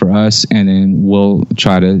of the way for us, and then we'll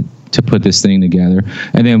try to put this thing together.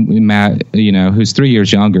 And then Matt, you know, who's 3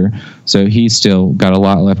 years younger, so he's still got a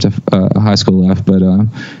lot left of high school left, but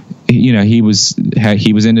you know, he was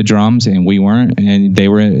into drums and we weren't, and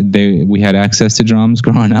we had access to drums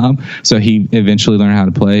growing up, so he eventually learned how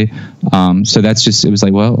to play. So it was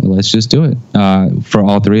like, well, let's just do it for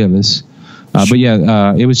all three of us. But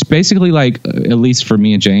yeah, it was basically like, at least for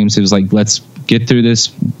me and James, it was like, let's get through this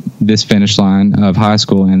finish line of high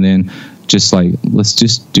school, and then just like, let's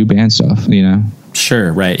just do band stuff, you know?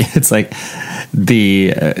 Sure, right. It's like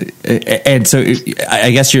and so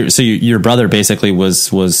I guess your brother basically was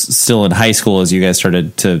still in high school as you guys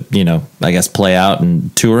started to, I guess play out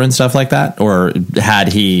and tour and stuff like that, or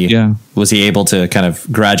was he able to kind of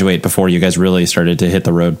graduate before you guys really started to hit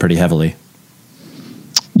the road pretty heavily?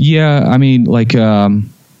 Yeah, I mean, like,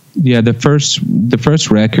 the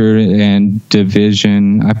first record and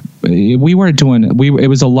Division, we were doing, it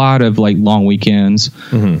was a lot of like long weekends.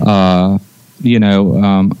 Mm-hmm.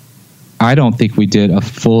 I don't think we did a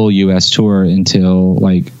full U.S. tour until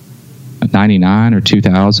like 99 or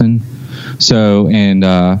 2000. So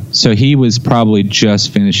he was probably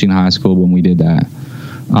just finishing high school when we did that.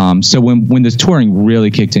 So when the touring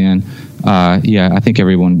really kicked in, I think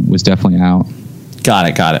everyone was definitely out. Got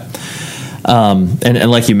it.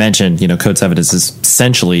 And like you mentioned, Codeseven is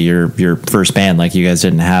essentially your first band. Like you guys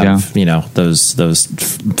didn't have, those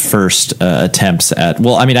first attempts at.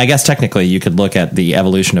 Well, I mean, I guess technically you could look at the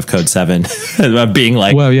evolution of Codeseven of being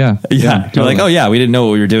like, well, yeah. Totally. You're like, oh yeah, we didn't know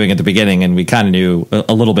what we were doing at the beginning, and we kind of knew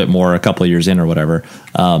a little bit more a couple of years in or whatever.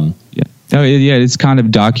 Oh yeah, it's kind of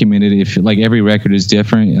documented. If like every record is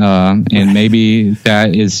different, and maybe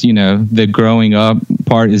that is the growing up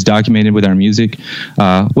part is documented with our music,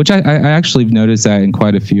 which I actually noticed that in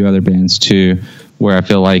quite a few other bands too, where I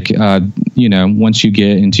feel like once you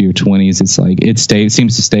get into your 20s, it's like it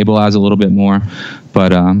seems to stabilize a little bit more,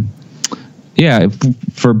 but yeah,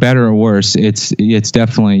 for better or worse, it's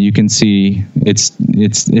definitely, you can see it's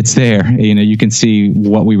there. You can see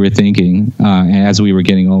what we were thinking as we were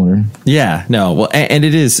getting older. Yeah, no, well, and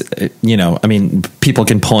it is, I mean, people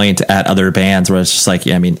can point at other bands where it's just like,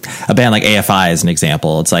 I mean, a band like AFI is an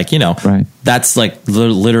example. It's like, right. That's like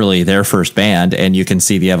literally their first band, and you can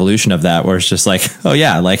see the evolution of that, where it's just like, oh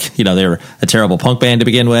yeah, like they were a terrible punk band to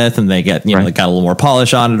begin with, and they get like got a little more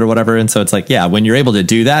polish on it or whatever, and so it's like, yeah, when you're able to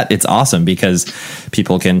do that, it's awesome because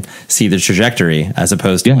people can see the trajectory, as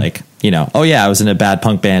opposed to like, oh yeah, I was in a bad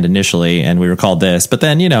punk band initially and we were called this, but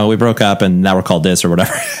then we broke up and now we're called this or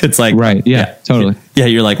whatever. It's like, right, yeah, totally. Yeah,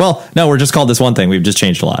 you're like, well, no, we're just called this one thing. We've just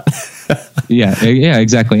changed a lot. yeah,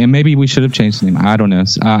 exactly. And maybe we should have changed the name. I don't know,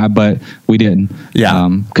 but we didn't. Yeah,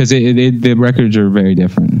 because the records are very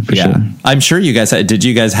different. For sure. I'm sure you guys did.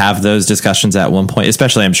 You guys have those discussions at one point?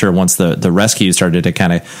 Especially, I'm sure once the Rescue started to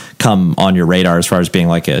kind of come on your radar as far as being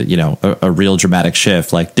like a real dramatic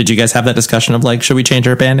shift. Like, did you guys have that discussion of like, should we change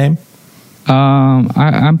our band name?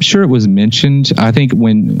 I'm sure it was mentioned. I think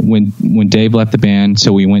when Dave left the band,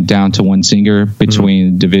 so we went down to one singer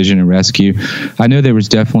between Division and Rescue. I know there was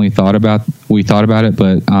definitely we thought about it,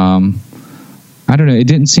 but I don't know. It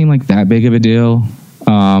didn't seem like that big of a deal.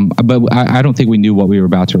 But I don't think we knew what we were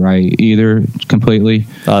about to write either completely.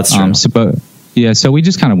 Oh, that's true. So we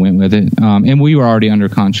just kind of went with it. And we were already under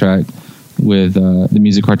contract with the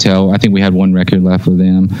Music Cartel. I think we had one record left with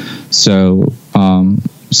them.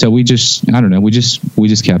 So we just, I don't know, we just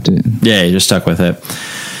kept it. Yeah, you just stuck with it.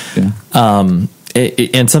 Yeah.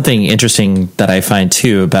 And something interesting that I find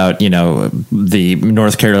too about, the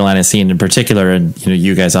North Carolina scene in particular, and,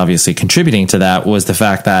 you guys obviously contributing to that, was the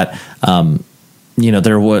fact that,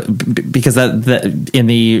 there was, because that in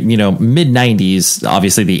the, mid 90s,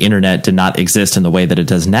 obviously the internet did not exist in the way that it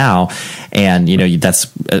does now. And, that's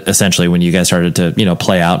essentially when you guys started to,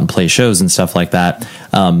 play out and play shows and stuff like that.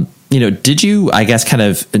 Did you, I guess, kind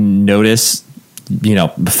of notice,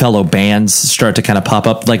 fellow bands start to kind of pop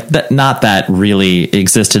up like that? Not that really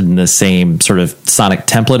existed in the same sort of sonic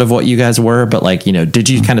template of what you guys were, but like, did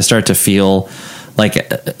you kind of start to feel like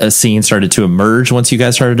a scene started to emerge once you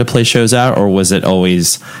guys started to play shows out, or was it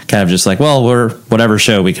always kind of just like, well, we're whatever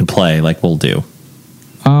show we can play, like we'll do?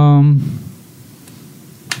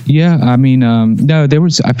 Yeah, I mean, no, there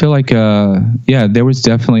was, I feel like, there was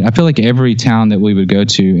definitely, I feel like every town that we would go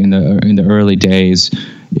to in the early days,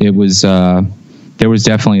 it was, there was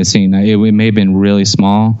definitely a scene. It may have been really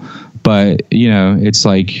small, but, it's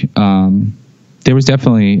like, there was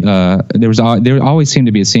definitely, there always seemed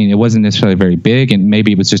to be a scene. It wasn't necessarily very big, and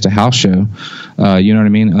maybe it was just a house show. You know what I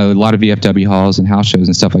mean? A lot of VFW halls and house shows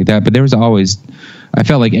and stuff like that, but there was always, I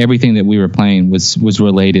felt like everything that we were playing was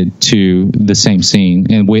related to the same scene,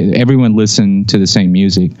 and everyone listened to the same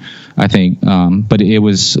music, I think. But it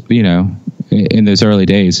was, in those early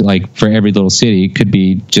days, like for every little city, it could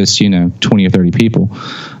be just, 20 or 30 people.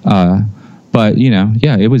 But,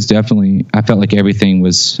 it was definitely, I felt like everything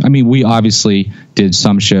was, I mean, we obviously did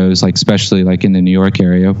some shows, like especially like in the New York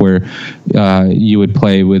area, where you would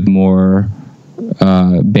play with more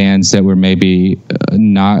bands that were maybe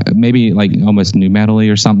like almost new metal-y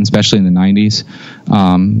or something, especially in the 90s.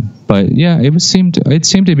 But yeah, it seemed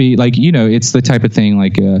to be like, it's the type of thing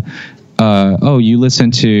like oh, you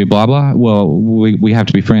listen to blah blah, well, we have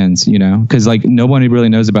to be friends, you know, because like nobody really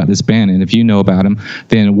knows about this band, and if you know about them,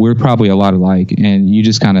 then we're probably a lot alike, and you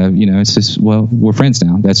just kind of, you know, it's just, well, we're friends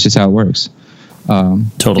now. That's just how it works.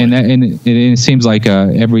 Totally. And it seems like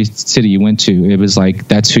every city you went to, it was like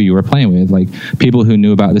that's who you were playing with, like people who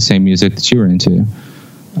knew about the same music that you were into.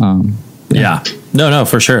 Yeah. No,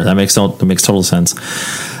 for sure. That makes total sense.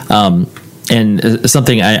 And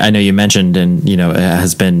something I know you mentioned, and you know,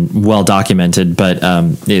 has been well documented, but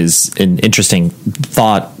is an interesting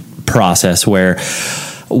thought process where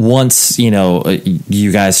once, you know,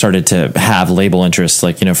 you guys started to have label interests,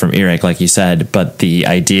 like, you know, from Earache, like you said, but the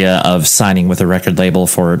idea of signing with a record label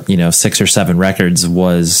for, you know, 6 or 7 records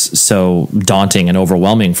was so daunting and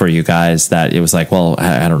overwhelming for you guys that it was like, well,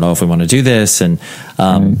 I don't know if we want to do this. And,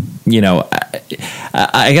 you know,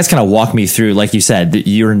 I guess kind of walk me through, like you said, that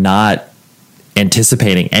you're not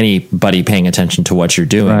anticipating anybody paying attention to what you're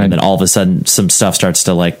doing. Right. And then all of a sudden some stuff starts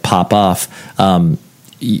to like pop off.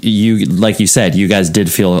 You, like you said, you guys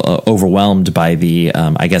did feel overwhelmed by the,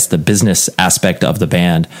 I guess the business aspect of the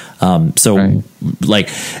band. So right. Like,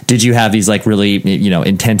 did you have these like really, you know,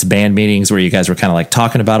 intense band meetings where you guys were kind of like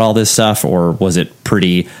talking about all this stuff, or was it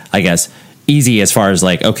pretty, I guess, easy as far as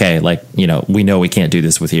like, okay, like, you know, we know we can't do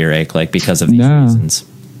this with Earache, like because of these reasons?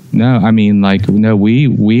 No, I mean, like, no,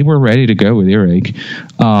 we were ready to go with Earache,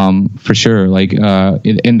 for sure. Like,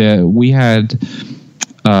 we had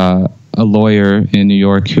a lawyer in New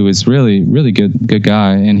York who was really, really good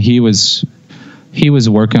guy, and he was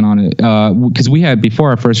working on it because we had, before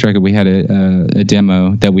our first record, we had a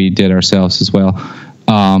demo that we did ourselves as well,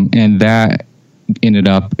 and that ended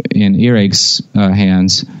up in Earache's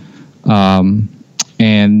hands, and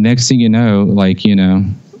next thing you know, like, you know,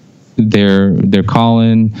 they're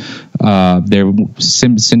calling, they're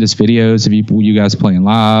send us videos of you guys playing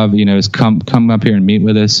live, you know, just come up here and meet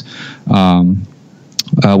with us,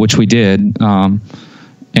 which we did, you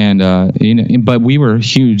know, but we were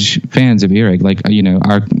huge fans of Earache, like, you know,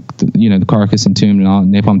 the Carcass, Entombed, and all,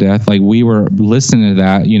 Napalm Death, like we were listening to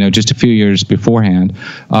that, you know, just a few years beforehand.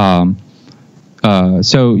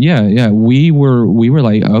 So yeah, we were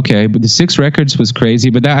like, okay, but the 6 records was crazy,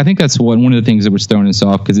 but I think that's one of the things that was throwing us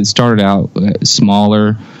off, because it started out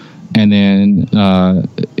smaller, and then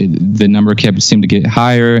the number seemed to get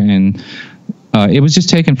higher, and it was just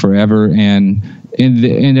taking forever. And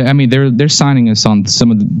I mean, they're signing us on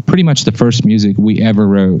some of pretty much the first music we ever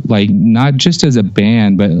wrote, like not just as a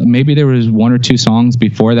band, but maybe there was 1 or 2 songs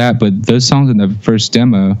before that, but those songs in the first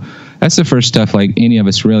demo, that's the first stuff like any of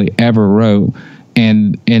us really ever wrote.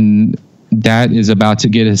 And that is about to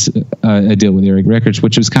get us a deal with Earache Records,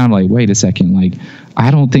 which was kind of like, wait a second, like,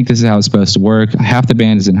 I don't think this is how it's supposed to work. Half the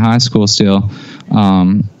band is in high school still.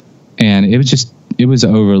 And it was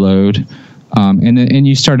overload. And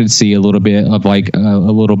you started to see a little bit of like a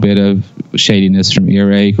little bit of shadiness from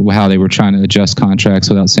Earache, how they were trying to adjust contracts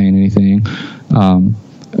without saying anything.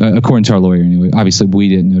 According to our lawyer, anyway. Obviously, we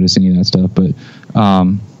didn't notice any of that stuff, but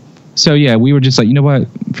so yeah, we were just like, you know what,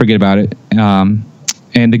 forget about it.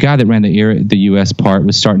 And the guy that ran the U.S. part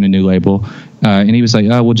was starting a new label, and he was like,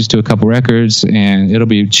 oh, we'll just do a couple records and it'll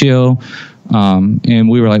be chill. And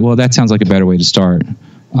we were like, well, that sounds like a better way to start.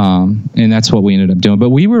 And that's what we ended up doing. But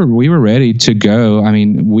we were ready to go. I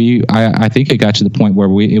mean, I think it got to the point where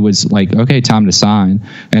it was like, okay, time to sign.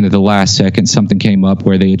 And at the last second, something came up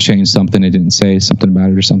where they had changed something. They didn't say something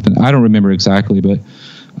about it or something. I don't remember exactly, but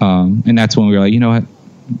and that's when we were like, you know what,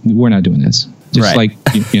 we're not doing this. Just right.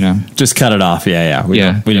 Like, you know, just cut it off. Yeah. We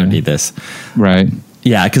don't need this. Right.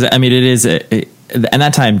 Yeah. Cause I mean, it is, and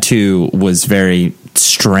that time too was very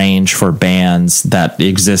strange for bands that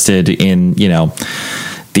existed in, you know,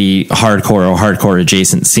 the hardcore or hardcore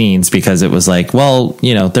adjacent scenes, because it was like, well,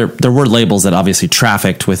 you know, there were labels that obviously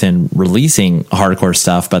trafficked within releasing hardcore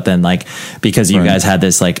stuff, but then like, because you guys had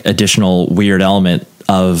this like additional weird element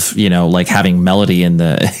of, you know, like having melody in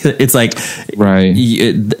the, it's like, right.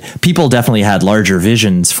 People definitely had larger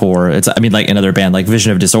visions for it's. I mean, like another band like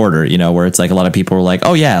Vision of Disorder, you know, where it's like a lot of people were like,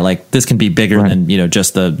 oh yeah, like this can be bigger than, you know,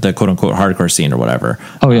 just the quote unquote hardcore scene or whatever.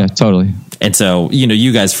 Oh yeah, totally. And so, you know,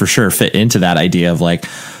 you guys for sure fit into that idea of like,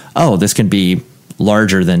 oh, this can be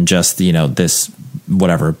larger than just, you know, this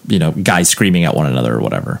whatever, you know, guys screaming at one another or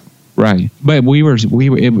whatever. Right. But we were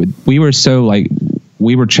so like,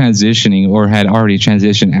 we were transitioning or had already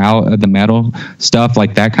transitioned out of the metal stuff,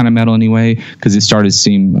 like that kind of metal anyway, because it started to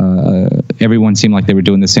seem, everyone seemed like they were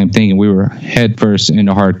doing the same thing, and we were head first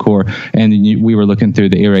into hardcore, and we were looking through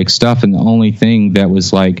the Earache stuff, and the only thing that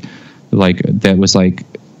was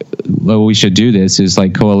well, we should do this is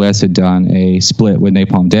like Coalesce had done a split with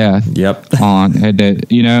Napalm Death. Yep. On that,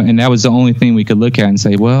 and that was the only thing we could look at and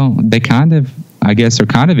say, well, they kind of, I guess, are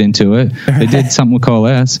kind of into it. They did something with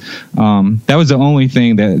Coalesce. That was the only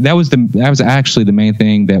thing that was actually the main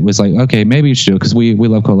thing that was like, okay, maybe you should do it because we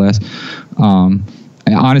love Coalesce.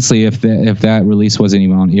 Honestly, if that release wasn't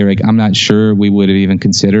even on Earache, I'm not sure we would have even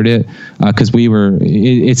considered it because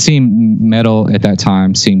it seemed metal at that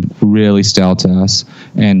time seemed really stale to us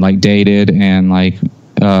and like dated and like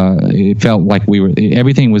it felt like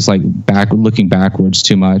everything was like looking backwards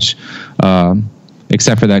too much,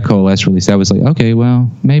 except for that Coalesce release. That was like, okay, well,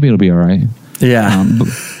 maybe it'll be all right. Yeah.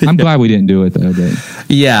 I'm glad we didn't do it though. But.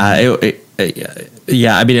 Yeah.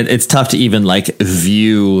 Yeah. I mean, it's tough to even like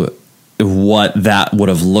view what that would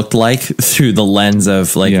have looked like through the lens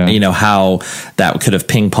of like, how that could have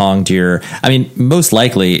ping ponged most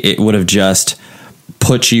likely it would have just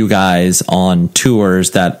put you guys on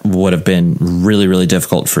tours that would have been really, really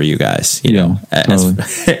difficult for you guys, totally.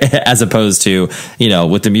 as opposed to,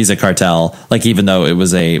 with the Music Cartel, like, even though it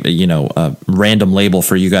was a random label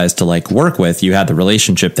for you guys to like work with, you had the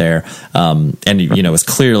relationship there. And, it was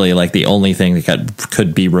clearly like the only thing that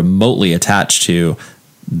could be remotely attached to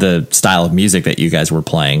the style of music that you guys were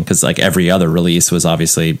playing, because like every other release was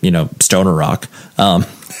obviously stoner rock. And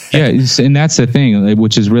that's the thing,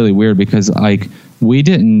 which is really weird because like we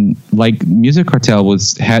didn't like Music Cartel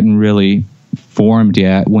hadn't really formed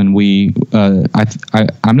yet when we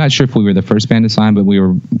I'm not sure if we were the first band to sign, but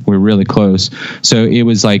we're really close. So it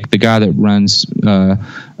was like the guy that runs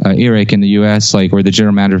Earache in the US, like, or the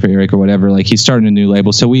general manager for Earache or whatever, like he's starting a new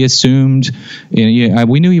label. So we assumed,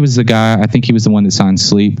 we knew he was the guy. I think he was the one that signed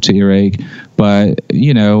Sleep to Earache, but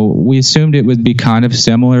we assumed it would be kind of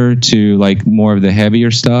similar to like more of the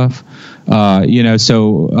heavier stuff,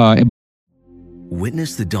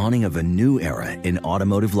 Witness the dawning of a new era in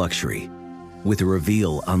automotive luxury with a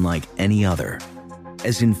reveal unlike any other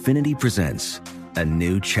as Infiniti presents a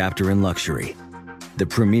new chapter in luxury, the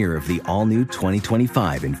premiere of the all-new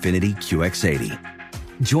 2025 Infiniti QX80.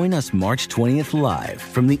 Join us March 20th live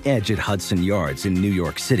from the Edge at Hudson Yards in New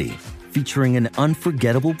York City, featuring an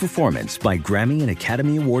unforgettable performance by Grammy and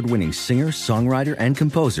Academy Award-winning singer, songwriter, and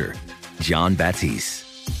composer, Jon Batiste.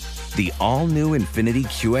 The all-new Infiniti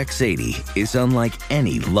QX80 is unlike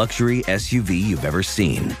any luxury SUV you've ever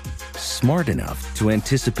seen. Smart enough to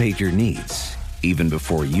anticipate your needs, even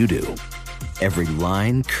before you do. Every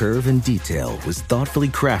line, curve, and detail was thoughtfully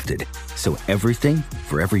crafted, so everything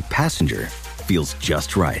for every passenger feels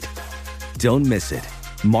just right. Don't miss it.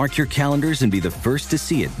 Mark your calendars and be the first to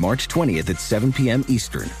see it March 20th at 7 p.m.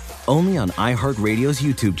 Eastern, only on iHeartRadio's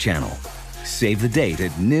YouTube channel. Save the date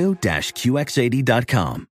at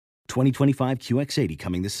new-QX80.com. 2025 QX80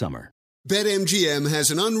 coming this summer. BetMGM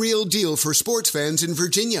has an unreal deal for sports fans in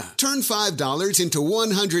Virginia. Turn $5 into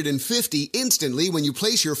 $150 instantly when you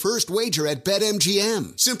place your first wager at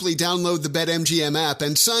BetMGM. Simply download the BetMGM app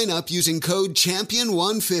and sign up using code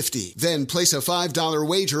CHAMPION150. Then place a $5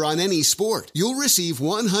 wager on any sport. You'll receive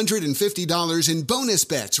 $150 in bonus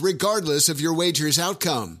bets regardless of your wager's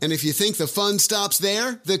outcome. And if you think the fun stops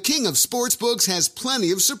there, the King of Sportsbooks has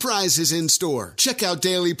plenty of surprises in store. Check out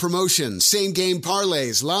daily promotions, same-game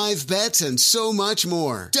parlays, live bets, and so much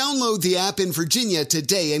more. Download the app in Virginia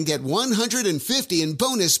today and get $150 in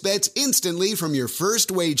bonus bets instantly from your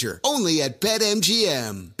first wager. Only at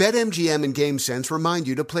BetMGM. BetMGM and GameSense remind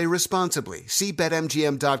you to play responsibly. See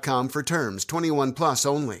BetMGM.com for terms. 21 plus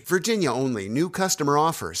only. Virginia only. New customer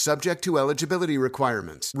offer. Subject to eligibility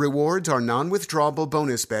requirements. Rewards are non-withdrawable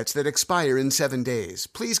bonus bets that expire in 7 days.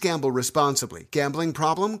 Please gamble responsibly. Gambling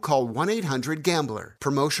problem? Call 1-800-GAMBLER.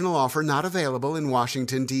 Promotional offer not available in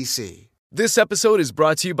Washington, D.C. This episode is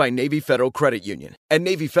brought to you by Navy Federal Credit Union. At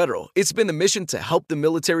Navy Federal, it's been the mission to help the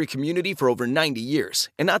military community for over 90 years.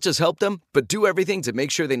 And not just help them, but do everything to make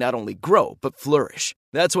sure they not only grow, but flourish.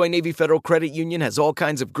 That's why Navy Federal Credit Union has all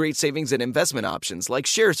kinds of great savings and investment options like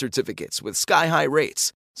share certificates with sky-high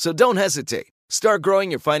rates. So don't hesitate. Start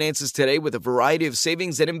growing your finances today with a variety of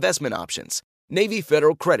savings and investment options. Navy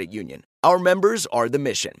Federal Credit Union. Our members are the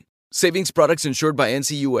mission. Savings products insured by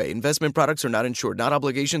NCUA. Investment products are not insured, not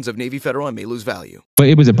obligations of Navy Federal and may lose value. But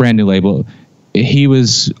it was a brand new label. He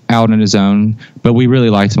was out on his own, but we really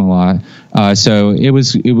liked him a lot. So it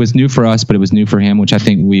was new for us, but it was new for him, which I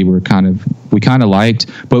think we kind of liked.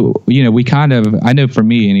 But I know for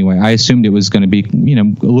me anyway, I assumed it was going to be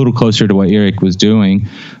a little closer to what Eric was doing.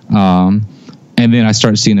 And And then I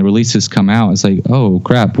started seeing the releases come out. It's like, oh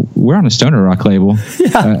crap, we're on a stoner rock label.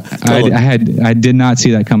 Yeah, totally. I did not see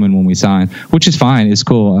that coming when we signed, which is fine. It's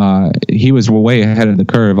cool. He was way ahead of the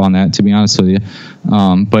curve on that, to be honest with you.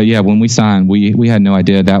 But yeah, when we signed, we had no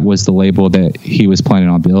idea that was the label that he was planning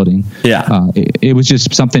on building. Yeah. It was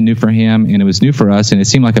just something new for him, and it was new for us, and it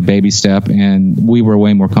seemed like a baby step, and we were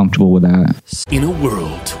way more comfortable with that. In a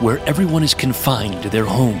world where everyone is confined to their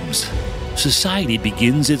homes, society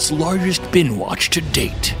begins its largest binge watch to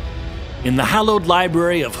date. In the hallowed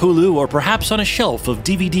library of Hulu, or perhaps on a shelf of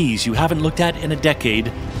DVDs you haven't looked at in a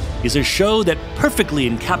decade, is a show that perfectly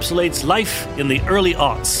encapsulates life in the early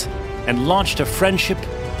aughts and launched a friendship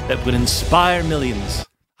that would inspire millions.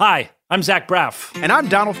 Hi, I'm Zach Braff. And I'm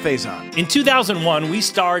Donald Faison. In 2001, we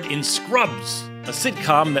starred in Scrubs, a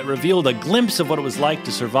sitcom that revealed a glimpse of what it was like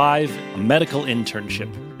to survive a medical internship.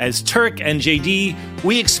 As Turk and JD,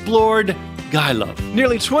 we explored guy love.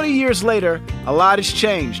 Nearly 20 years later, a lot has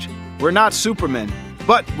changed. We're not Supermen,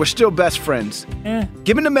 but we're still best friends.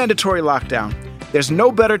 Given the mandatory lockdown, there's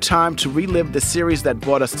no better time to relive the series that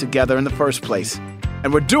brought us together in the first place.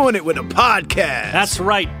 And we're doing it with a podcast. That's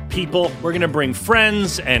right, people. We're going to bring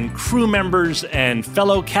friends and crew members and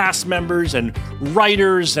fellow cast members and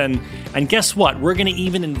writers. And guess what? We're going to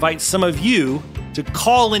even invite some of you to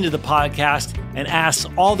call into the podcast and ask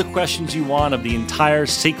all the questions you want of the entire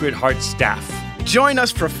Sacred Heart staff. Join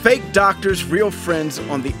us for Fake Doctors, Real Friends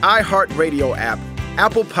on the iHeartRadio app,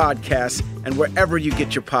 Apple Podcasts, and wherever you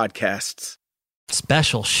get your podcasts.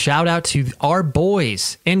 Special shout out to our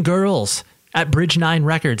boys and girls at Bridge 9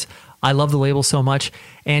 Records. I love the label so much.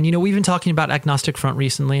 And, you know, we've been talking about Agnostic Front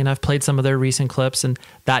recently, and I've played some of their recent clips, and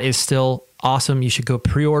that is still awesome. You should go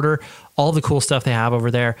pre-order all the cool stuff they have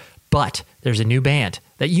over there. But there's a new band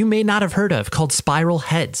that you may not have heard of called Spiral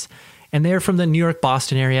Heads. And they're from the New York,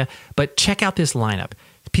 Boston area. But check out this lineup.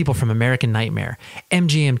 People from American Nightmare,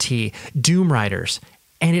 MGMT, Doom Riders.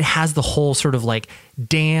 And it has the whole sort of like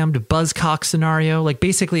Damned Buzzcock scenario. Like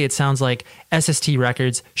basically it sounds like SST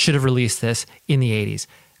Records should have released this in the 80s.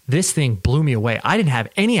 This thing blew me away. I didn't have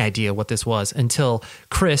any idea what this was until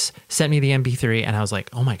Chris sent me the MP3 and I was like,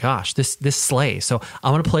 oh my gosh, this slays. So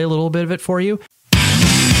I'm going to play a little bit of it for you.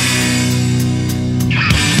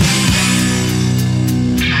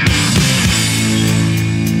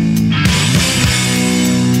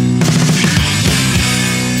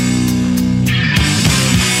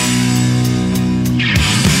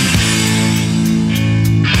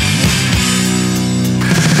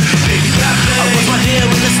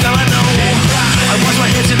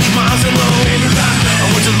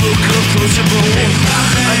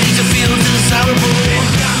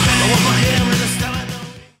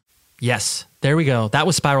 Yes, there we go. That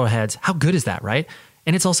was Spiral Heads. How good is that, right?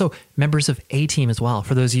 And it's also members of A-Team as well,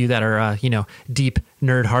 for those of you that are, deep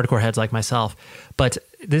nerd hardcore heads like myself. But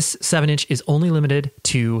this 7-inch is only limited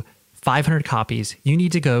to 500 copies. You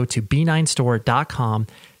need to go to b9store.com,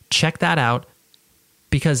 check that out,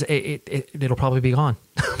 because it'll probably be gone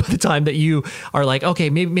by the time that you are like, okay,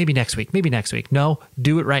 maybe next week. No,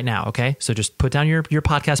 do it right now, okay? So just put down your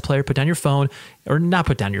podcast player, put down your phone, or not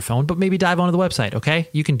put down your phone, but maybe dive onto the website, okay?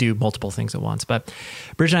 You can do multiple things at once. But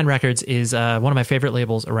Bridge 9 Records is one of my favorite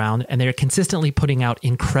labels around, and they're consistently putting out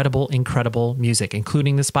incredible music,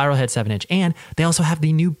 including the Spiral Head 7-inch. And they also have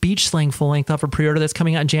the new Beach Slang full-length for pre-order that's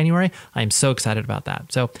coming out in January. I am so excited about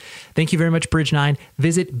that. So thank you very much, Bridge 9.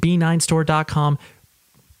 Visit b9store.com.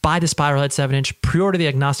 Buy the Spiral Head 7-inch, pre-order the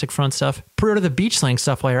Agnostic Front stuff, pre-order the Beach Slang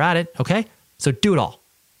stuff while you're at it, okay? So do it all.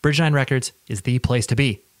 Bridge 9 Records is the place to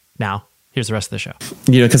be. Now, here's the rest of the show.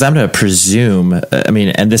 Because I'm going to presume,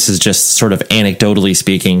 and this is just sort of anecdotally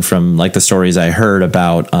speaking from like the stories I heard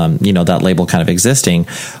about, that label kind of existing,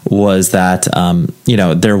 was that,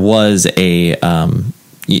 there was a...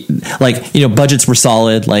 budgets were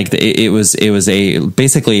solid. Like it was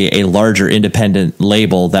basically a larger independent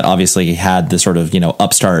label that obviously had the sort of,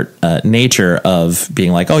 upstart nature of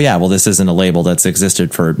being like, oh yeah, well, this isn't a label that's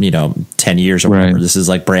existed for, 10 years or whatever. This is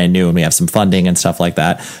like brand new and we have some funding and stuff like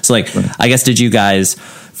that. So I guess, did you guys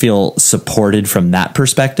feel supported from that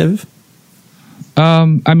perspective?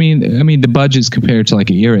 The budgets compared to like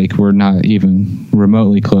an Earache were not even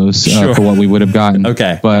remotely close for what we would have gotten.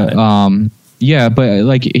 Okay. But, yeah, but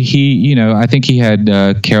like he, I think he had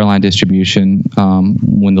Caroline distribution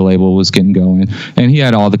when the label was getting going, and he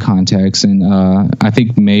had all the contacts, and I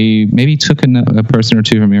think maybe took a person or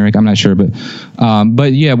two from Eric. I'm not sure,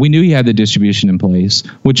 but yeah, we knew he had the distribution in place,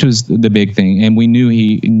 which was the big thing, and we knew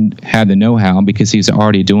he had the know-how because he's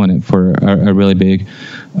already doing it for a really big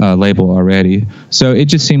label already. So it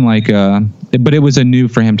just seemed like but it was anew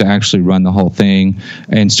for him to actually run the whole thing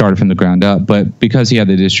and start it from the ground up. But because he had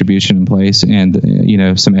the distribution in place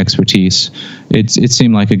and some expertise, it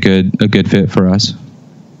seemed like a good fit for us.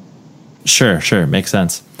 Sure, makes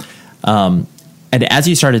sense. And as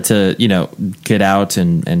you started to, get out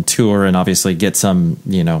and tour and obviously get some,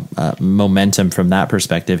 momentum from that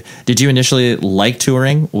perspective, did you initially like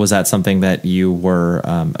touring? Was that something that you were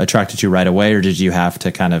attracted to right away, or did you have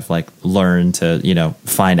to kind of like learn to,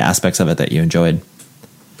 find aspects of it that you enjoyed?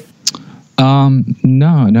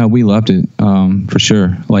 No, we loved it, for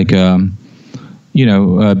sure. Like, being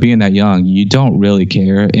that young, you don't really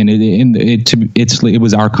care. And it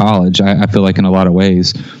was our college. I feel like in a lot of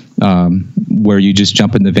ways. Where you just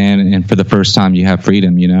jump in the van and for the first time you have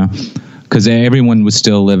freedom, because everyone was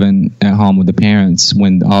still living at home with the parents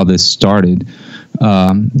when all this started,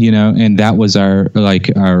 and that was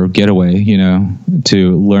our getaway,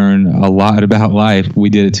 to learn a lot about life.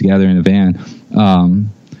 We did it together in a van,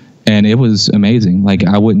 and it was amazing. Like,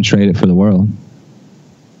 I wouldn't trade it for the world.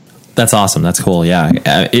 That's awesome. That's cool. Yeah,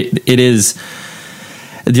 it is.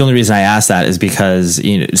 The only reason I ask that is because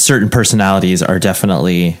certain personalities are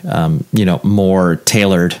definitely more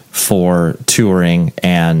tailored for touring,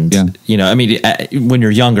 and when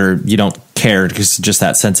you're younger you don't care because just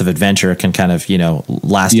that sense of adventure can kind of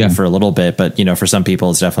last you for a little bit, but for some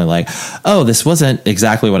people it's definitely like, oh, this wasn't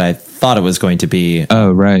exactly what I thought it was going to be.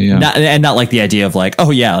 Oh, right, yeah. Not like the idea of like,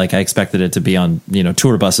 oh yeah, like I expected it to be on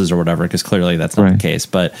tour buses or whatever, because clearly that's not the case,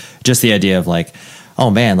 but just the idea of like, oh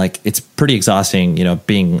man, like it's pretty exhausting,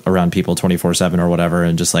 being around people 24/7 or whatever,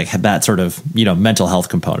 and just like that sort of, mental health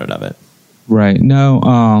component of it. Right.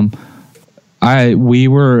 No, we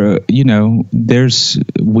were,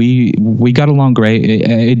 we got along great.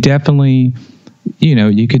 It definitely,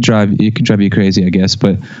 you could drive you crazy, I guess,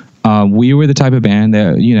 but we were the type of band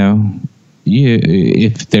that,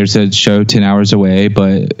 if there's a show 10 hours away,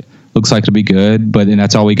 but looks like it'll be good, and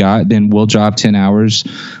that's all we got, then we'll drive 10 hours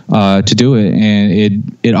to do it.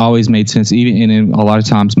 And it always made sense. Even and a lot of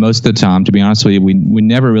times, most of the time, to be honest with you, we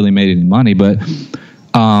never really made any money, but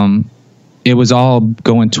it was all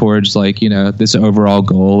going towards like, this overall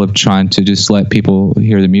goal of trying to just let people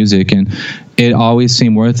hear the music. And it always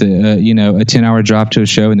seemed worth it. A 10-hour drive to a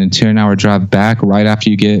show and then 10-hour drive back right after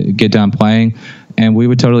you get done playing. And we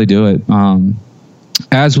would totally do it.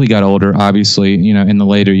 As we got older, obviously, in the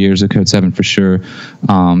later years of Codeseven, for sure,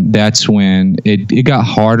 that's when it got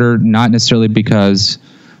harder, not necessarily because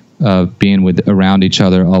of being around each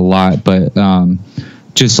other a lot, but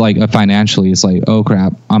just like financially, it's like, oh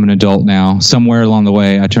crap, I'm an adult now. Somewhere along the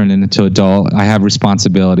way, I turned into adult. I have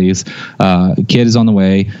responsibilities. Kid is on the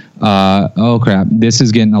way. Oh crap, this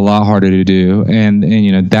is getting a lot harder to do. And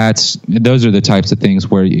those are the types of things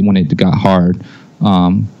where when it got hard,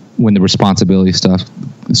 when the responsibility stuff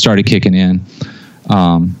started kicking in.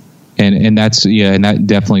 And that's, and that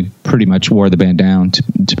definitely pretty much wore the band down,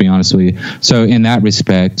 to be honest with you. So in that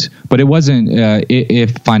respect, but it wasn't,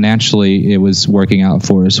 if financially it was working out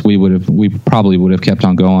for us, we probably would have kept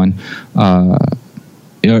on going.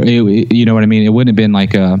 You know what I mean? It wouldn't have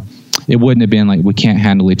been like, we can't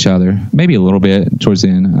handle each other. Maybe a little bit towards the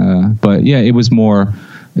end. But yeah, it was more,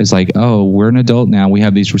 it's like, oh, we're an adult now. We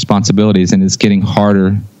have these responsibilities, and it's getting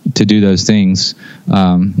harder to do those things.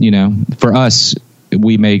 For us,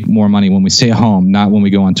 we make more money when we stay home, not when we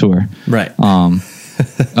go on tour. Right.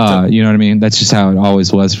 You know what I mean? That's just how it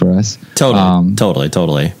always was for us.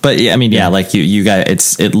 Totally. But yeah, I mean, yeah, like you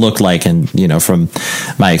guys, it looked like, and from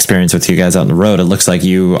my experience with you guys out on the road, it looks like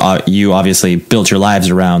you obviously built your lives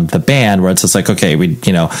around the band, where it's just like, okay, we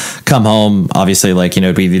come home, obviously, like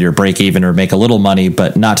it'd be either break even or make a little money,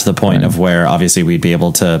 but not to the point of where obviously we'd be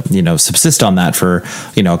able to subsist on that for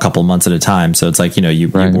a couple months at a time. So it's like you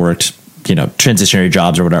worked transitionary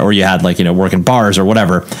jobs or whatever, or you had like work in bars or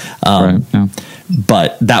whatever.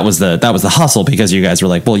 But that was the hustle, because you guys were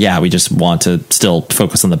like, well, yeah, we just want to still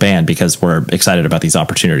focus on the band because we're excited about these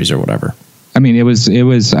opportunities or whatever. I mean, it was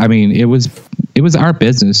our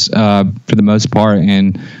business for the most part,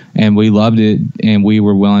 and we loved it, and we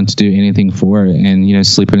were willing to do anything for it. And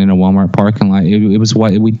sleeping in a Walmart parking lot, it was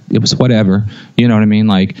whatever. You know what I mean?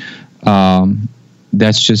 Like, that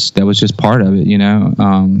was just part of it,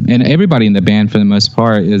 and everybody in the band for the most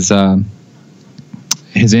part has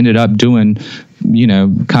ended up doing,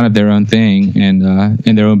 kind of their own thing and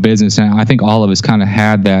in their own business. And I think all of us kind of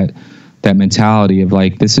had that mentality of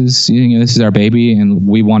like, this is our baby, and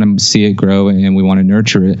we want to see it grow, and we want to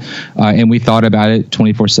nurture it. And we thought about it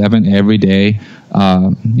 24/7 every day,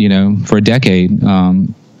 for a decade.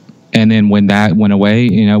 And then when that went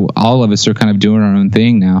away, all of us are kind of doing our own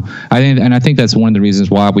thing now. I think that's one of the reasons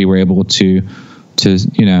why we were able to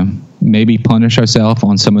maybe punish ourselves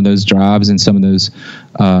on some of those drives and some of those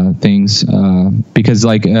things, because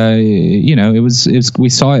like it was we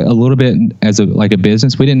saw it a little bit as a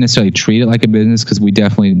business. We didn't necessarily treat it like a business because we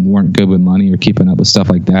definitely weren't good with money or keeping up with stuff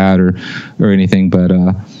like that or anything. But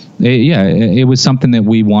it was something that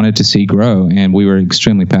we wanted to see grow, and we were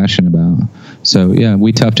extremely passionate about. So yeah,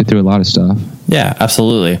 we toughed it through a lot of stuff. Yeah,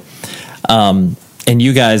 absolutely. And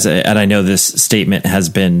you guys, and I know this statement has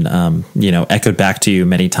been, echoed back to you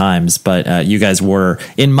many times, but you guys were,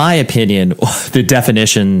 in my opinion, the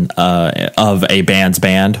definition of a band's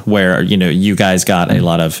band, where, you guys got a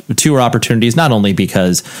lot of tour opportunities, not only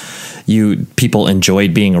because people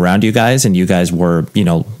enjoyed being around you guys, and you guys were,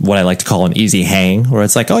 what I like to call an easy hang, where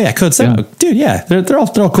it's like, oh yeah, Codeseven, dude, yeah, they're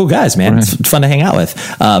all cool guys, man. Right. It's fun to hang out with.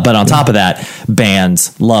 But on top of that,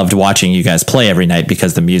 bands loved watching you guys play every night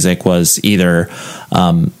because the music was either,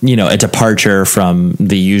 a departure from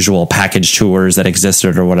the usual package tours that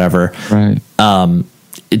existed or whatever. Right.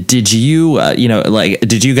 Did you,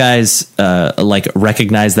 did you guys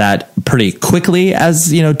recognize that pretty quickly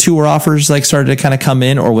as, tour offers started to kind of come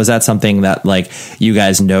in, or was that something that you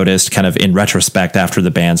guys noticed kind of in retrospect after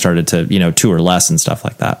the band started to, tour less and stuff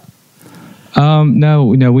like that? No,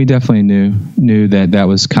 we definitely knew that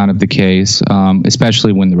was kind of the case,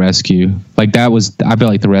 especially when the Rescue, I feel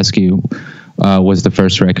like the Rescue was the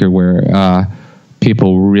first record where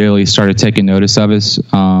people really started taking notice of us.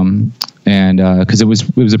 And because it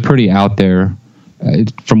was a pretty out there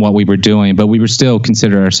from what we were doing, but we were still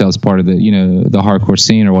consider ourselves part of the the hardcore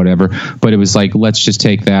scene or whatever. But it was like, let's just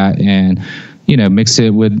take that and mix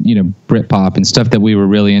it with Britpop and stuff that we were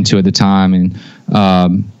really into at the time, and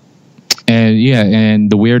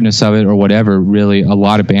the weirdness of it or whatever. Really, a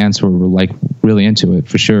lot of bands were really into it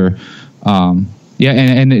for sure.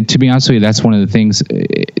 And to be honest with you, that's one of the things,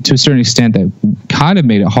 to a certain extent, that kind of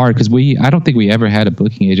made it hard, because I don't think we ever had a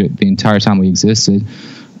booking agent the entire time we existed.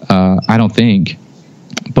 I don't think,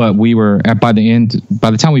 but we were by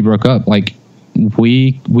the time we broke up,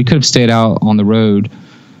 we could have stayed out on the road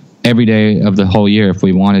every day of the whole year if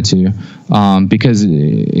we wanted to, because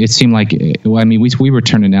it seemed like, we were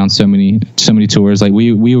turning down so many tours.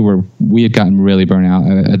 We had gotten really burnt out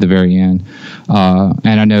at the very end,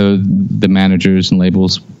 and I know the managers and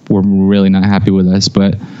labels were really not happy with us,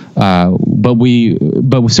 but so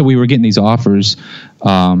we were getting these offers,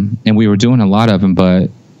 and we were doing a lot of them,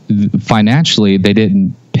 but financially they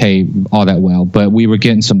didn't pay all that well, but we were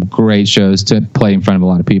getting some great shows to play in front of a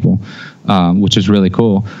lot of people, which was really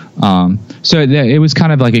cool. So it was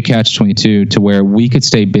kind of like a catch-22 to where we could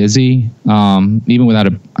stay busy, even without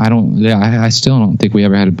I still don't think we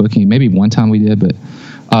ever had a booking. Maybe one time we did,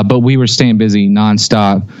 but we were staying busy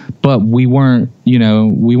nonstop, but we weren't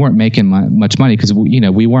making much money because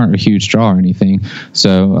we weren't a huge draw or anything.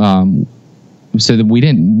 So that we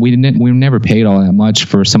never paid all that much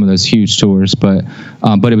for some of those huge tours, but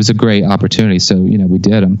it was a great opportunity. So, we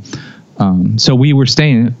did them. So we were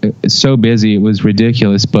staying so busy, it was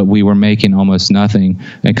ridiculous, but we were making almost nothing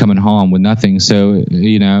and coming home with nothing. So,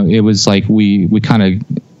 it was like, we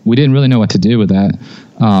didn't really know what to do with that.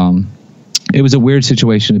 It was a weird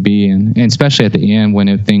situation to be in, and especially at the end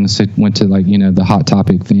when things went to the Hot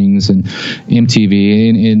Topic things and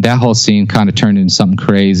MTV, and that whole scene kind of turned into something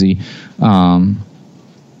crazy.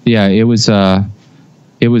 It was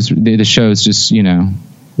the shows just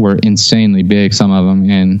were insanely big, some of them,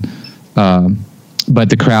 and but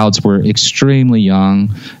the crowds were extremely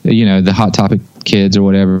young. The Hot Topic kids or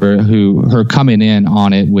whatever who are coming in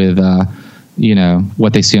on it with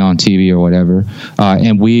what they see on TV or whatever.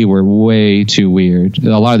 And we were way too weird.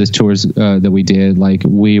 A lot of the tours that we did,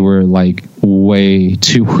 we were way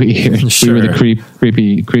too weird. Sure. We were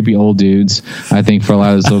the creepy old dudes, I think, for a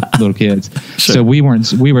lot of those little kids. Sure. So we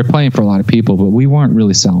were playing for a lot of people, but we weren't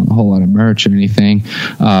really selling a whole lot of merch or anything.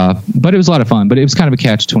 But it was a lot of fun, but it was kind of a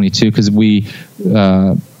catch-22 because we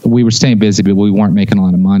were staying busy, but we weren't making a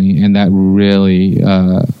lot of money. And that really,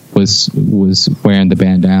 was wearing the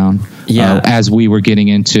band down. Yeah. As we were getting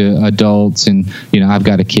into adults, and I've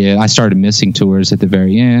got a kid. I started missing tours at the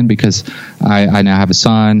very end because I now have a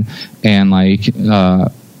son, and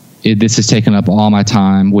this has taken up all my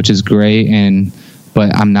time, which is great,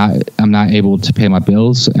 but I'm not able to pay my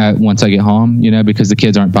bills once I get home, because the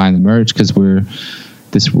kids aren't buying the merch because we're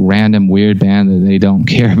this random weird band that they don't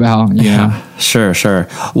care about. Yeah, sure.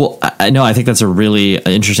 Well, I think that's a really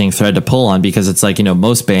interesting thread to pull on, because it's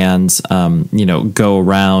most bands, go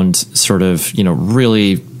around sort of,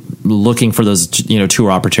 really looking for those,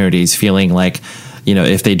 tour opportunities, feeling like,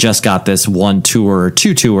 if they just got this one tour or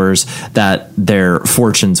two tours, that their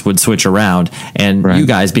fortunes would switch around. And you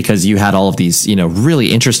guys, because you had all of these,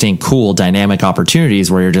 really interesting, cool, dynamic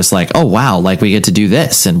opportunities where you're just like, oh, wow, like we get to do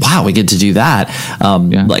this and wow, we get to do that.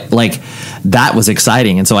 Like that was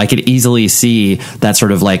exciting. And so I could easily see that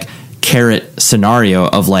sort of like carrot scenario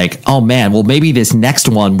of like, oh man, well maybe this next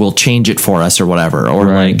one will change it for us or whatever, or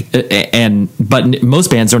but most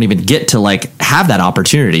bands don't even get to like have that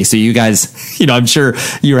opportunity. So you guys, I'm sure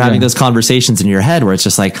you were having those conversations in your head where it's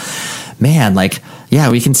just like, man, like, yeah,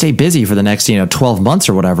 we can stay busy for the next, 12 months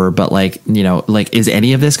or whatever, but like, is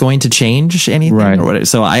any of this going to change anything? Right. Or whatever?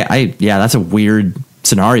 So that's a weird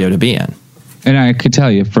scenario to be in. And I could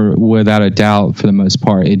tell you, without a doubt, for the most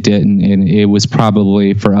part, it didn't, and it was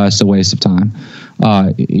probably for us a waste of time.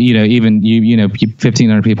 Even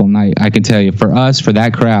 1,500 people a night. I can tell you, for us, for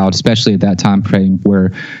that crowd, especially at that time frame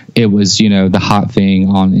where it was, the hot thing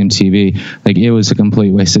on MTV, like it was a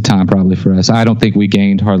complete waste of time probably for us. I don't think we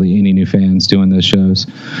gained hardly any new fans doing those shows,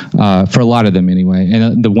 for a lot of them anyway.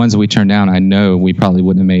 And the ones that we turned down, I know we probably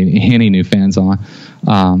wouldn't have made any new fans on.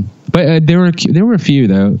 But there were a few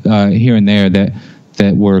though here and there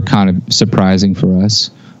that were kind of surprising for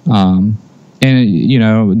us, and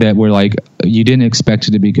that were like you didn't expect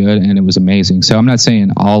it to be good, and it was amazing. So I'm not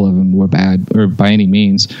saying all of them were bad or by any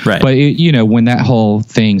means, right? But when that whole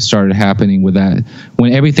thing started happening with that,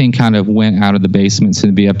 when everything kind of went out of the basements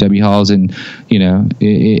and the VFW halls, and and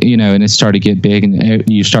it started to get big, and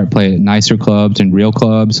you start playing at nicer clubs and real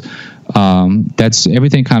clubs, that's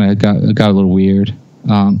everything kind of got a little weird.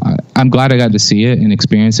 I'm glad I got to see it and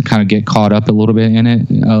experience it, kind of get caught up a little bit in it.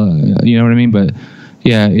 You know what I mean? But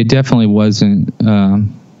yeah, it definitely wasn't,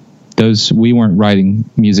 we weren't writing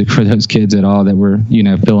music for those kids at all that were,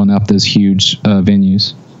 filling up those huge,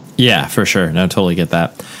 venues. Yeah, for sure. No, totally get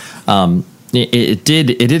that. It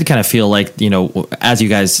did kind of feel like, as you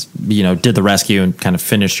guys, did the rescue and kind of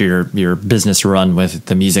finished your business run with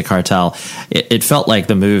the Music Cartel, it felt like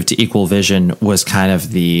the move to Equal Vision was kind of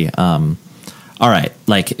the, all right,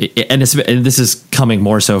 like, and this is coming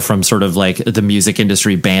more so from sort of like the music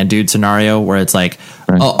industry band dude scenario where it's like,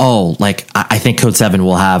 like I think Codeseven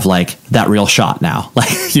will have like that real shot now. Like,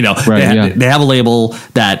 they have a label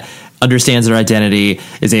that understands their identity,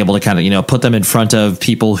 is able to kind of, put them in front of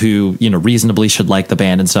people who, reasonably should like the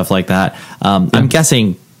band and stuff like that. I'm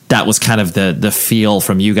guessing that was kind of the feel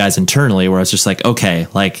from you guys internally where it's just like, okay,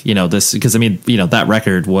 like, this, because I mean, that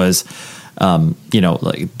record was,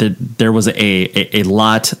 there was a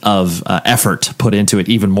lot of effort put into it,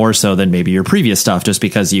 even more so than maybe your previous stuff, just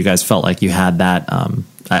because you guys felt like you had that,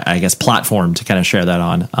 I guess, platform to kind of share that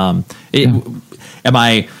on. Am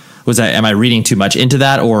I reading too much into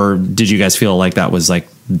that, or did you guys feel like that was like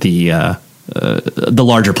the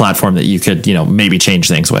larger platform that you could, maybe change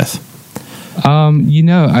things with?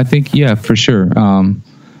 I think, yeah, for sure.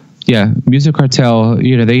 Music Cartel,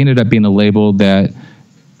 they ended up being a label that,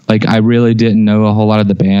 like, I really didn't know a whole lot of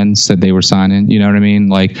the bands that they were signing, you know what I mean?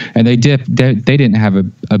 Like, and they didn't have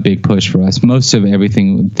a big push for us. Most of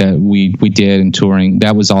everything that we did in touring,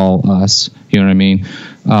 that was all us, you know what I mean?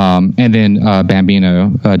 And then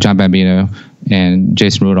John Bambino and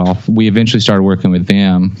Jason Rudolph, we eventually started working with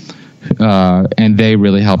them, and they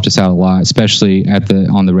really helped us out a lot, especially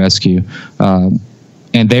on the rescue.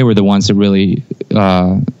 And they were the ones that really,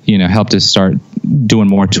 helped us start doing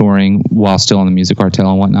more touring while still in the Music Cartel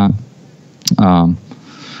and whatnot.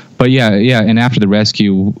 But yeah. And after the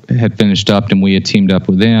rescue had finished up and we had teamed up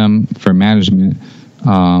with them for management,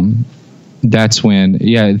 that's when,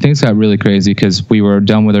 things got really crazy because we were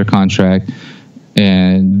done with our contract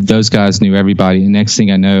and those guys knew everybody. And next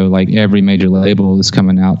thing I know, like every major label is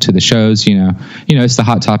coming out to the shows, it's the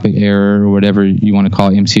Hot Topic era or whatever you want to call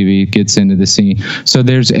it. MTV gets into the scene. So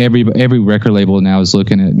there's every record label now is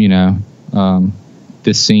looking at,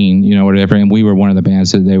 this scene, whatever. And we were one of the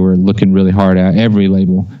bands that they were looking really hard at. Every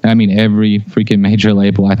label. I mean, every freaking major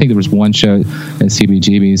label. I think there was one show at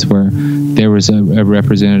CBGB's where there was a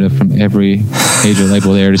representative from every major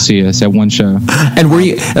label there to see us at one show. And were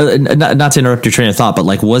you, not to interrupt your train of thought, but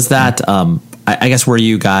like, was that, I guess, were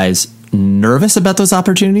you guys nervous about those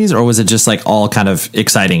opportunities, or was it just like all kind of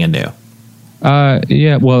exciting and new?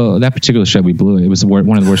 Well, that particular show we blew it. It was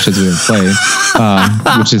one of the worst shows we ever played,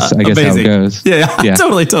 which is, I guess, amazing. How it goes. Yeah.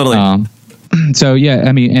 Totally. So yeah,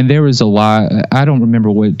 I mean, and there was a lot. I don't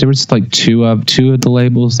remember there was like two of the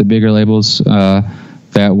labels, the bigger labels,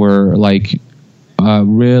 that were like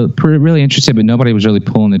really interested, but nobody was really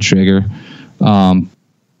pulling the trigger. They were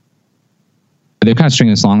kind of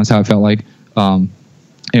stringing us along. That's how it felt like.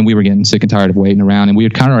 and we were getting sick and tired of waiting around, and we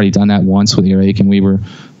had kind of already done that once with Earache, and we were,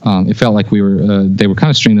 it felt like they were kind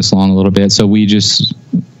of stringing us along a little bit. So we told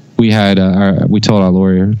our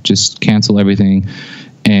lawyer, just cancel everything,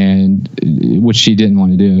 and which she didn't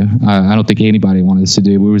want to do. I don't think anybody wanted us to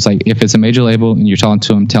do. We was like, if it's a major label and you're talking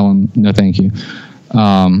to them, tell them no, thank you.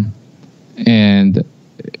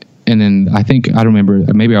 And then I remember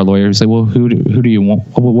maybe our lawyer was like, well, who do you want?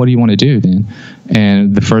 What do you want to do then?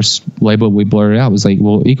 And the first label we blurted out was like,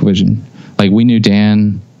 well, Equavision. Like, we knew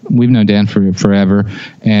Dan. We've known Dan for forever,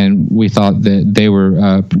 and we thought that they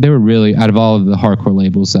were really, out of all of the hardcore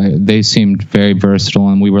labels, they seemed very versatile,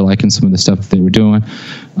 and we were liking some of the stuff that they were doing.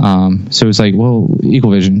 So it was like, well,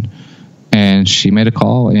 Equavision. And she made a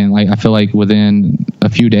call, and like I feel like within a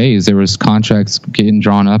few days there was contracts getting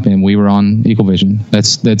drawn up, and we were on Equavision.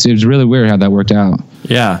 It was really weird how that worked out.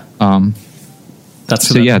 Yeah.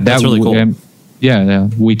 That's really cool. Yeah,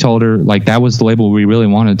 we told her like that was the label we really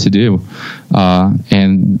wanted to do,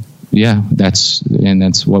 and that's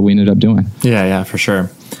what we ended up doing. Yeah, for sure.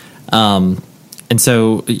 And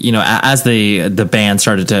so, as the band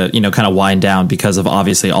started to, kind of wind down because of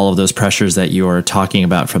obviously all of those pressures that you were talking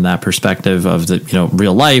about from that perspective of the,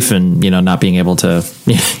 real life and, not being able to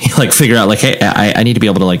like figure out like, hey, I need to be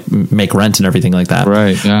able to like make rent and everything like that.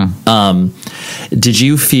 Right. Yeah. Did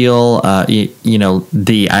you feel, I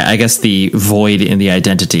guess the void in the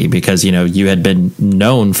identity because, you had been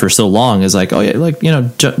known for so long as like, oh yeah, like,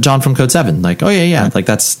 Jon from Codeseven, like, oh yeah. Right. Like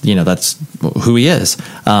that's who he is.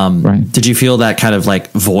 Right. Did you feel that kind of like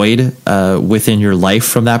void within your life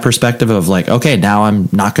from that perspective of like, okay, now I'm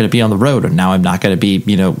not going to be on the road, or now I'm not going to be,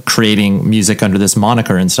 creating music under this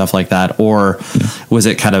moniker and stuff like that? Or was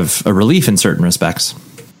it kind of a relief in certain respects?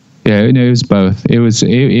 Yeah, it was both. It was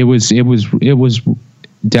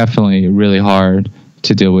definitely really hard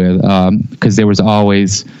to deal with because there was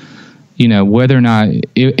always, whether or not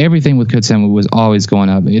everything with Codeseven was always going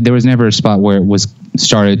up. There was never a spot where it was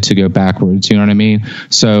started to go backwards. You know what I mean?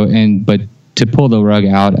 So, but to pull the rug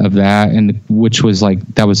out of that, and which was like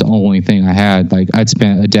that was the only thing I had. Like I'd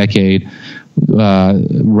spent a decade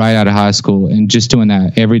right out of high school and just doing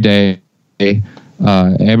that every day.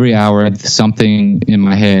 Every hour, something in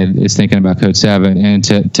my head is thinking about Codeseven, and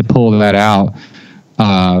to pull that out,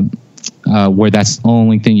 where that's the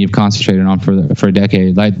only thing you've concentrated on for a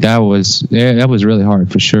decade, like that was really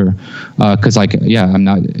hard for sure. Because I don't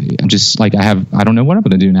know what I'm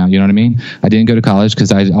going to do now. You know what I mean? I didn't go to college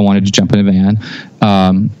because I wanted to jump in a van.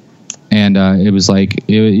 And it was like,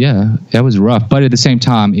 that was rough. But at the same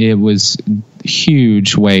time, it was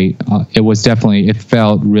huge weight. It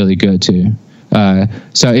felt really good too.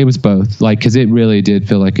 So it was both, like, cause it really did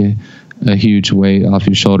feel like a huge weight off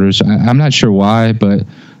your shoulders. I'm not sure why, but,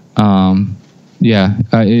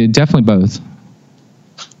 it definitely both.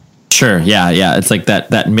 Sure. Yeah. It's like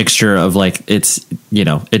that mixture of like, it's,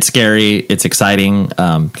 it's scary, it's exciting.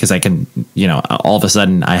 Cause I can, all of a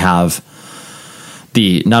sudden I have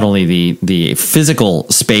not only the physical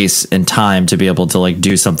space and time to be able to like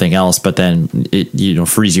do something else, but then it,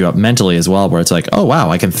 frees you up mentally as well, where it's like, oh wow,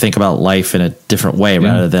 I can think about life in a different way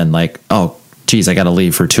rather than like, oh geez, I got to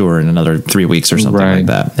leave for tour in another 3 weeks or something like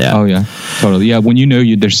that. Yeah. Oh yeah, totally. Yeah. When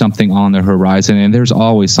there's something on the horizon, and there's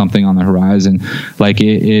always something on the horizon, like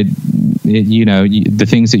the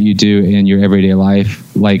things that you do in your everyday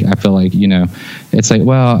life, like I feel like, it's like,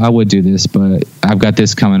 well, I would do this, but I've got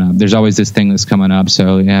this coming up. There's always this thing that's coming up.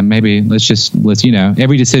 So yeah, maybe let's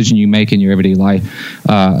every decision you make in your everyday life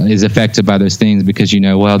is affected by those things because,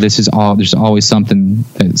 well, there's always something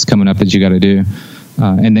that's coming up that you got to do.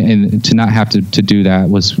 And to not have to do that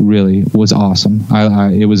was awesome.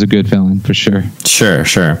 It was a good feeling for sure.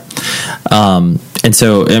 Sure. And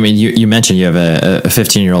so, I mean, you mentioned you have a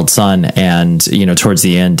 15-year-old son, and, towards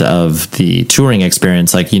the end of the touring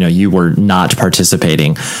experience, like, you were not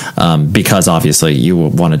participating because obviously you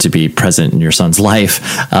wanted to be present in your son's life.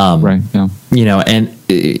 Right. Yeah. And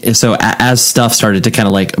so as stuff started to kind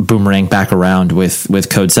of like boomerang back around with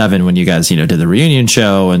Codeseven, when you guys, did the reunion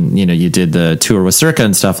show and, you did the tour with Circa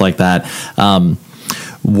and stuff like that,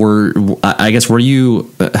 were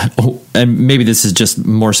you, and maybe this is just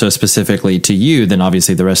more so specifically to you than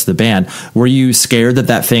obviously the rest of the band, were you scared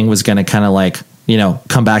that thing was going to kind of like,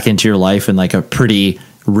 come back into your life in like a pretty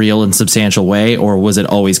real and substantial way? Or was it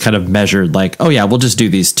always kind of measured like, oh yeah, we'll just do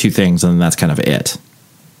these two things and that's kind of it?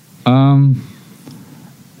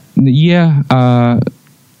 Yeah. I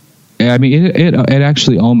mean, it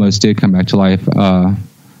actually almost did come back to life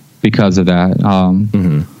because of that.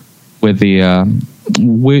 With the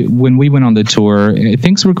when we went on the tour,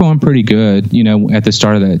 things were going pretty good, at the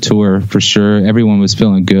start of that tour, for sure. Everyone was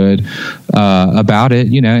feeling good about it,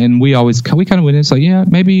 and we kind of went in, it's like, yeah,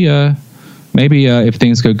 maybe if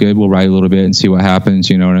things go good, we'll write a little bit and see what happens,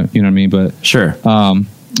 you know what I mean? But sure.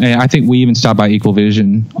 And I think we even stopped by Equal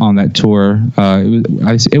Vision on that tour.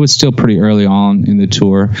 It was still pretty early on in the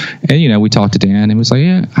tour, and we talked to Dan, and it was like,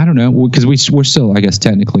 yeah, I don't know, because we're still, I guess,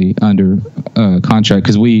 technically under contract,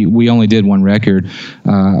 because we only did one record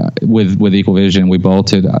with Equal Vision. We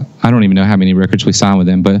bolted. I don't even know how many records we signed with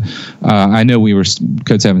them, but I know we were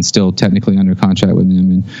Codeseven still technically under contract with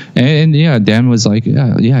them, and yeah, Dan was like,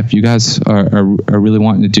 yeah, if you guys are really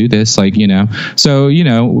wanting to do this, like, so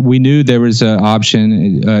we knew there was an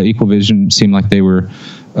option. Equal Vision seemed like they were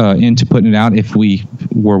into putting it out if we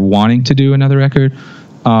were wanting to do another record.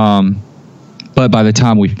 But by the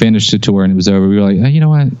time we finished the tour and it was over, we were like, you know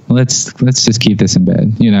what? Let's just keep this in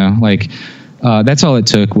bed. That's all it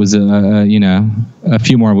took was a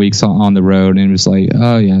few more weeks on the road, and it was like,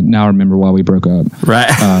 oh yeah, now I remember why we broke up. Right.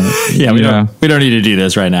 Yeah, we don't need to do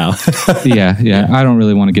this right now. yeah. I don't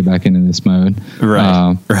really want to get back into this mode.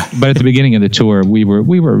 Right. But at the beginning of the tour, we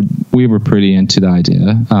were pretty into the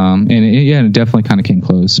idea, and it definitely kind of came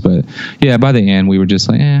close. But yeah, by the end, we were just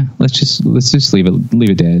like, let's just leave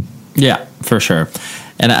it dead. Yeah, for sure.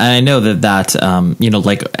 And I know that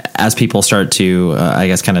like as people start to, I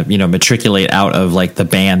guess, kind of, matriculate out of like the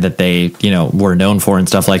band that they, were known for and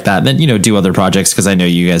stuff like that, then, do other projects. Cause I know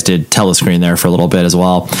you guys did Telescreen there for a little bit as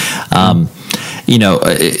well.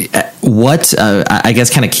 What, I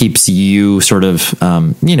guess, kind of keeps you sort of,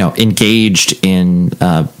 engaged in,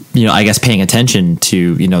 I guess paying attention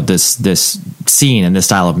to, this scene and this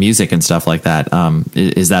style of music and stuff like that.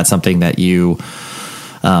 Is that something that you,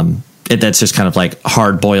 that's just kind of like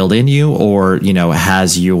hard boiled in you, or,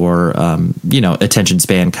 has your, attention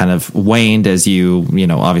span kind of waned as you,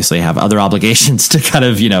 obviously have other obligations to kind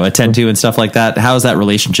of, attend to and stuff like that? How has that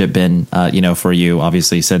relationship been, for you,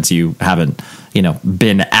 obviously, since you haven't,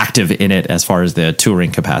 been active in it as far as the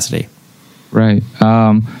touring capacity? Right.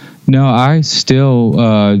 No, I still,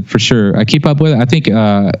 for sure, I keep up with it. I think,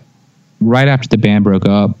 right after the band broke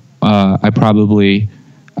up,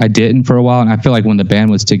 I didn't for a while, and I feel like when the band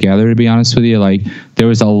was together, to be honest with you, like there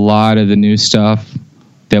was a lot of the new stuff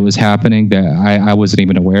that was happening that I wasn't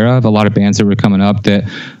even aware of. A lot of bands that were coming up that,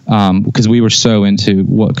 because we were so into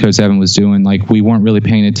what Codeseven was doing, like we weren't really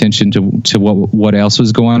paying attention to what else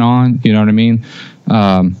was going on. You know what I mean?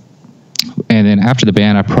 And then after the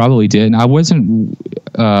band, I probably did, and I wasn't.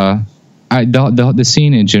 The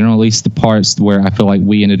scene in general, at least the parts where I feel like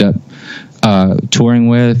we ended up touring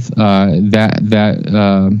with, I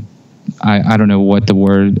don't know what the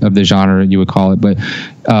word of the genre you would call it, but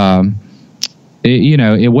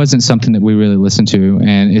it wasn't something that we really listened to,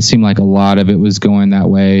 and it seemed like a lot of it was going that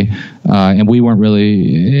way, and we weren't really,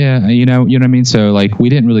 you know what I mean. So like we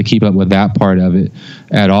didn't really keep up with that part of it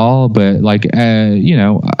at all, but like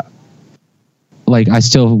like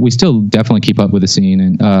we still definitely keep up with the scene,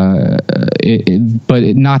 and but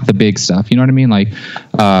not the big stuff. You know what I mean? Like,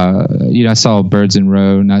 I saw Birds in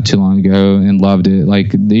Row not too long ago and loved it.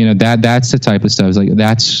 Like, that's the type of stuff. It's like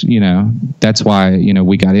that's why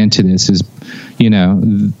we got into this is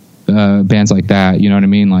bands like that. You know what I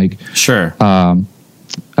mean? Like, sure.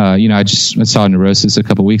 I saw Neurosis a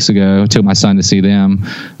couple weeks ago. Took my son to see them.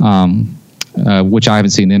 Which I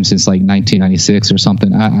haven't seen them since like 1996 or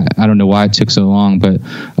something. I don't know why it took so long, but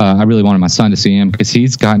I really wanted my son to see him because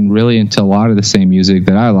he's gotten really into a lot of the same music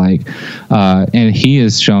that I like, and he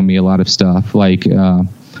has shown me a lot of stuff like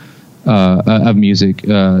of music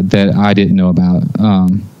that I didn't know about.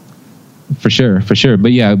 For sure.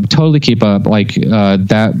 But yeah, totally keep up like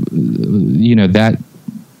that. That.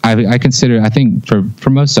 I consider, I think for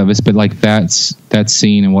most of us, but like that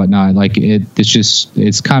scene and whatnot, like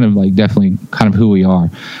it's kind of like definitely kind of who we are.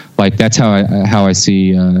 Like that's how I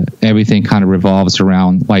see everything kind of revolves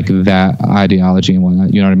around like that ideology and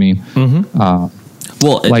whatnot. You know what I mean?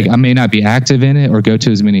 Mm-hmm. I may not be active in it or go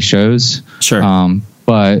to as many shows. Sure.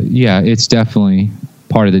 But yeah, it's definitely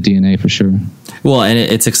part of the DNA for sure. Well, and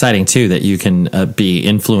it's exciting too that you can be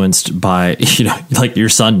influenced by like your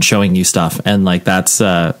son showing you stuff, and like that's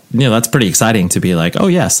that's pretty exciting to be like, oh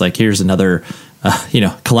yes, like here's another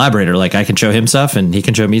collaborator, like I can show him stuff and he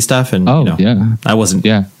can show me stuff, and yeah, I wasn't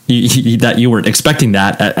that you weren't expecting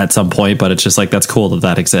that at some point, but it's just like that's cool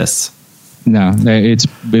that exists. No,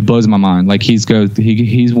 it blows my mind. Like he's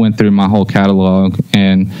went through my whole catalog,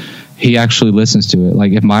 and he actually listens to it.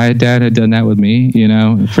 Like if my dad had done that with me,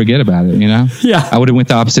 forget about it, Yeah. I would have went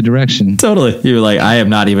the opposite direction. Totally. You were like, I am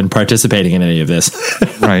not even participating in any of this.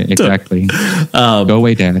 Right. Exactly. Go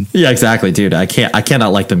away, Dad. Yeah, exactly, dude. I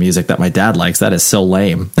cannot like the music that my dad likes. That is so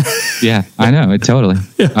lame. Yeah, I know it totally.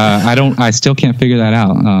 I still can't figure that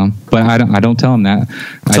out. But I don't tell him that.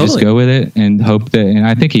 I just go with it and hope that, and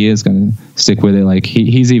I think he is going to stick with it. Like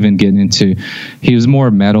he's even getting into, he was more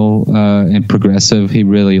metal and progressive. He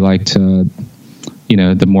really liked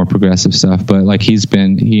the more progressive stuff, but like he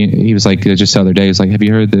was like just the other day, he was like, have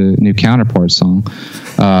you heard the new Counterpart song?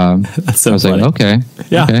 That's so I was funny. like, okay,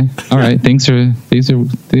 all right, things are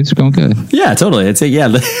going good. Yeah, totally. It's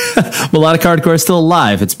melodic hardcore is still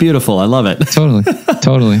alive. It's beautiful. I love it.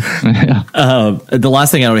 Totally. Yeah. The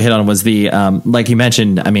last thing I want to hit on was the like you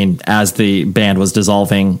mentioned, I mean, as the band was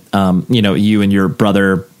dissolving, you and your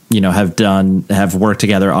brother have worked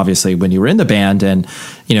together obviously when you were in the band, and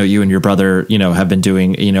you and your brother have been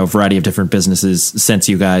doing a variety of different businesses since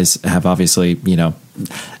you guys have obviously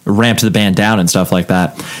ramped the band down and stuff like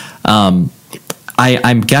that.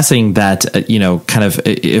 I'm guessing that kind of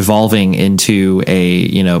evolving into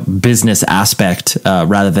a business aspect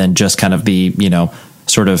rather than just kind of the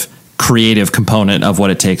sort of creative component of what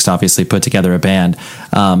it takes to obviously put together a band.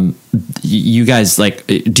 You guys, like,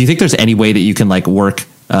 do you think there's any way that you can like work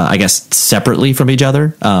I guess separately from each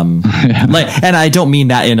other? Like, and I don't mean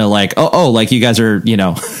that in a like, like you guys are,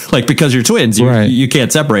 like because you're twins, you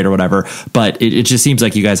can't separate or whatever, but it just seems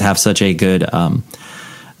like you guys have such a good,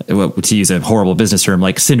 to use a horrible business term,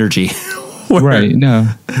 like synergy. Right. No.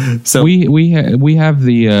 So we have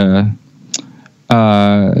the,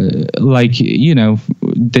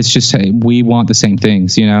 that's just, we want the same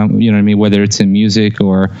things, you know what I mean? Whether it's in music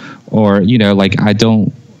or, like I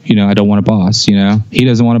don't want a boss, he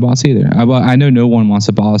doesn't want a boss either. I know no one wants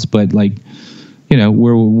a boss, but like,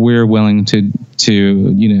 we're willing to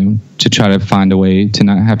try to find a way to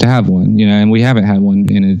not have to have one, and we haven't had one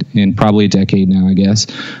in probably a decade now, I guess.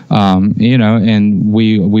 And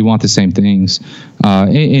we want the same things,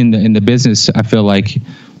 in the business. I feel like,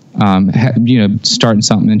 starting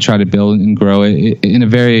something and try to build and grow it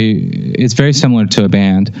it's very similar to a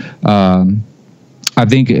band. I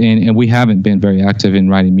think, and we haven't been very active in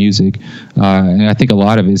writing music. And I think a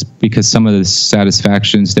lot of it is because some of the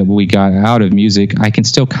satisfactions that we got out of music, I can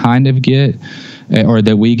still kind of get, or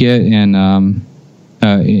that we get in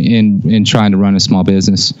trying to run a small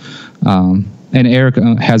business. And Eric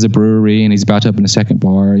has a brewery and he's about to open a second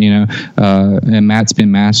bar, and Matt's been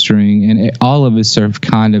mastering, and all of us have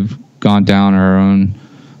kind of gone down our own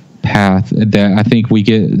path that I think we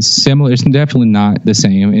get similar. It's definitely not the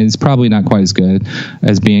same. It's probably not quite as good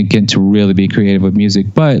as getting to really be creative with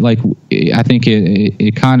music, but like I think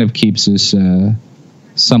it kind of keeps us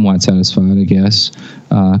somewhat satisfied, I guess,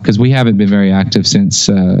 because we haven't been very active since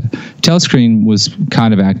Telescreen was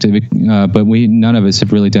kind of active, but none of us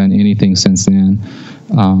have really done anything since then,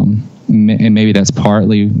 and maybe that's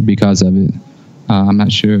partly because of it. I'm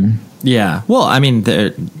not sure. Yeah, well, I mean,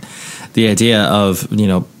 the idea of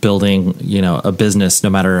building a business, no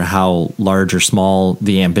matter how large or small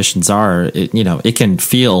the ambitions are, it can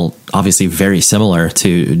feel obviously very similar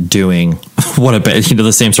to doing what a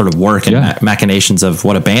the same sort of work and machinations of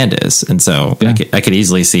what a band is. And so I could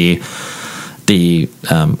easily see the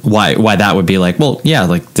why that would be like, well, yeah,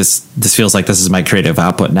 like this feels like this is my creative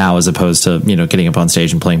output now, as opposed to getting up on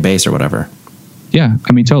stage and playing bass or whatever. Yeah,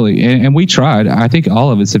 I mean, totally. And we tried. I think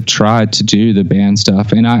all of us have tried to do the band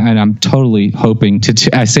stuff. And I'm totally hoping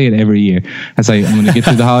I say it every year. I say, I'm going to get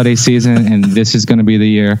through the holiday season and this is going to be the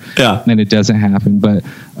year. Yeah. And it doesn't happen. But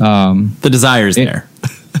the desire is there.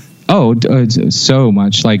 So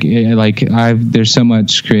much. There's so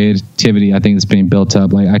much creativity, I think, that's being built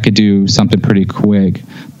up. Like I could do something pretty quick.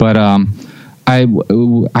 But I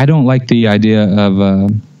don't like the idea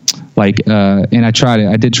of... and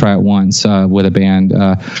I did try it once with a band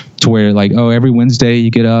to where like, every Wednesday you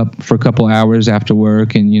get up for a couple hours after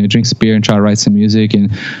work and drink some beer and try to write some music,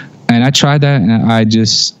 and I tried that and I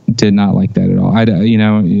just did not like that at all.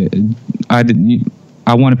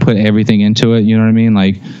 I want to put everything into it, you know what I mean?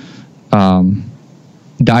 Like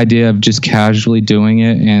the idea of just casually doing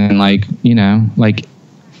it and I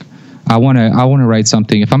want to write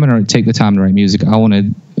something. If I'm going to take the time to write music, I want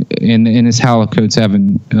to, and it's how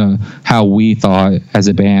Codeseven, how we thought as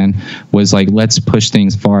a band was like, let's push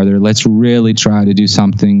things farther. Let's really try to do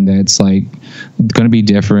something that's like going to be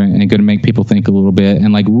different and going to make people think a little bit,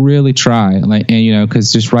 and like really try,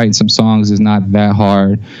 because just writing some songs is not that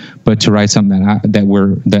hard, but to write something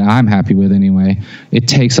that I'm happy with anyway, it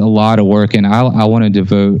takes a lot of work, and I want to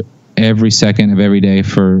devote every second of every day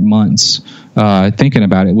for months thinking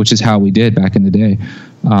about it, which is how we did back in the day.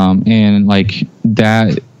 And like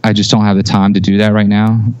that, I just don't have the time to do that right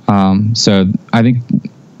now. So I think,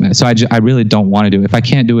 I really don't want to do it. If I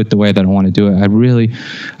can't do it the way that I want to do it,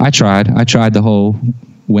 I tried the whole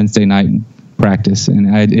Wednesday night practice, and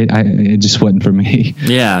it just wasn't for me.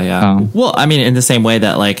 Yeah. Well, I mean, in the same way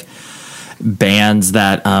that like bands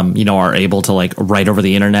that are able to like write over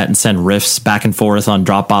the internet and send riffs back and forth on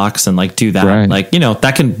Dropbox and like do that, right. Like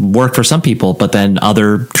that can work for some people, but then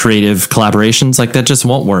other creative collaborations like that just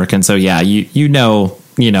won't work. And so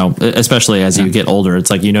especially as you get older, it's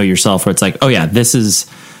like yourself, where it's like, oh yeah, this is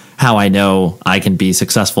how I know I can be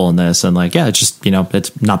successful in this, and like it's just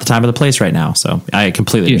it's not the time or the place right now. So I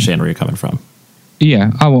completely understand where you're coming from.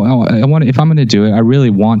 Yeah, I want. If I'm going to do it, I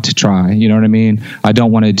really want to try. You know what I mean? I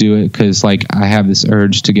don't want to do it because like I have this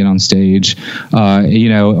urge to get on stage,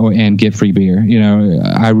 and get free beer.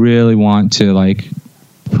 I really want to like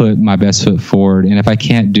put my best foot forward, and if I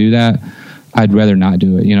can't do that, I'd rather not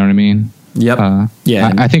do it. You know what I mean? Yep.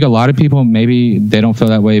 I think a lot of people, maybe they don't feel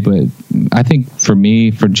that way, but I think for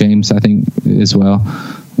me, for James, I think as well.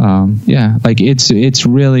 Like it's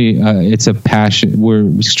really, it's a passion. We're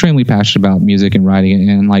extremely passionate about music and writing it,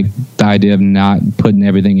 and like the idea of not putting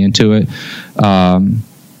everything into it. I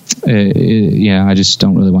just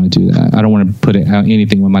don't really want to do that. I don't want to put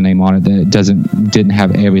anything with my name on it that didn't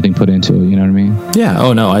have everything put into it. You know what I mean? Yeah.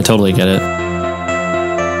 Oh no, I totally get it.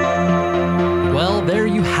 Well, there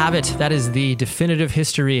you have it. That is the definitive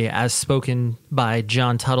history as spoken by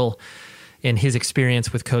Jon Tuttle in his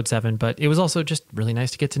experience with Codeseven. But it was also just really nice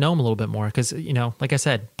to get to know him a little bit more because, like I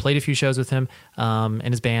said, played a few shows with him and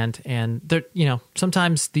his band. And,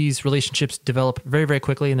 sometimes these relationships develop very, very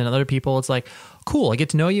quickly. And then other people, it's like, cool, I get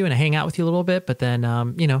to know you and I hang out with you a little bit. But then,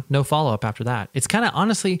 no follow-up after that. It's kind of,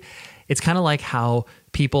 honestly, it's kind of like how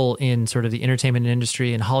people in sort of the entertainment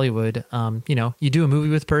industry in Hollywood, you do a movie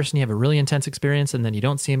with a person, you have a really intense experience, and then you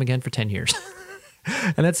don't see him again for 10 years.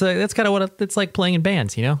 And that's kind of what it's like playing in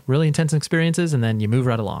bands, really intense experiences, and then you move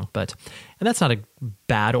right along. And that's not a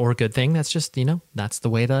bad or good thing. That's just, that's the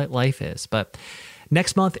way that life is. But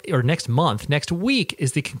next week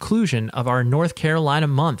is the conclusion of our North Carolina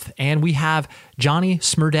month. And we have Johnny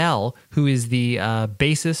Smurdell, who is the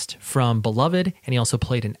bassist from Beloved, and he also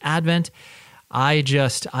played in Advent. I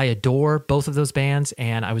adore both of those bands,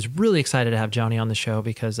 and I was really excited to have Johnny on the show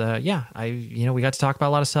because, we got to talk about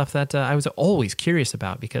a lot of stuff that I was always curious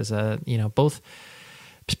about because, both,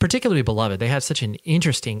 particularly Beloved, they had such an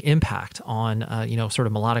interesting impact on, sort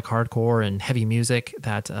of melodic hardcore and heavy music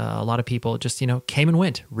that a lot of people just, came and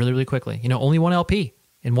went really, really quickly. Only one LP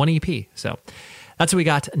and one EP. So that's what we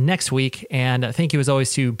got next week. And thank you as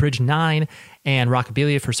always to Bridge 9 and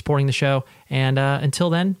Rockabilia for supporting the show. And until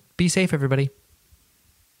then, be safe, everybody.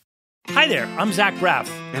 Hi there, I'm Zach Braff.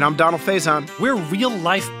 And I'm Donald Faison. We're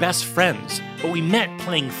real-life best friends, but we met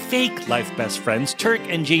playing fake-life best friends, Turk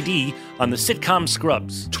and JD, on the sitcom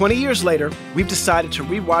Scrubs. 20 years later, we've decided to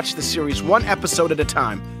rewatch the series one episode at a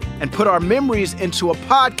time and put our memories into a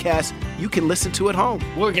podcast you can listen to at home.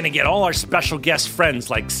 We're going to get all our special guest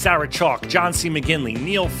friends like Sarah Chalk, John C. McGinley,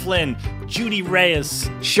 Neil Flynn, Judy Reyes.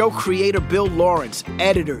 Show creator Bill Lawrence,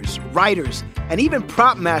 editors, writers, and even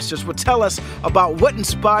prop masters will tell us about what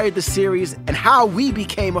inspired the series and how we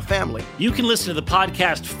became a family. You can listen to the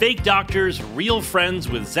podcast Fake Doctors, Real Friends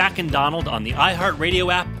with Zach and Donald on the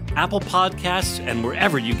iHeartRadio app, Apple Podcasts, and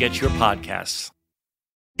wherever you get your podcasts.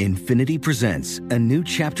 Infinity presents a new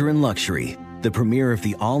chapter in luxury, the premiere of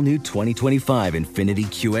the all-new 2025 Infinity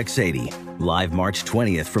QX80, live March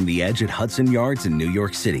 20th from the Edge at Hudson Yards in New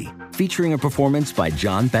York City, featuring a performance by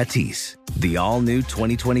Jon Batiste. The all-new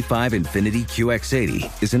 2025 Infinity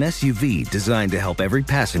QX80 is an SUV designed to help every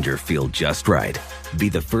passenger feel just right. Be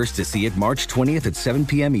the first to see it March 20th at 7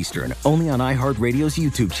 p.m. Eastern, only on iHeartRadio's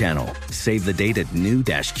YouTube channel. Save the date at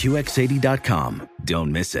new-QX80.com.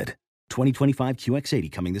 Don't miss it. 2025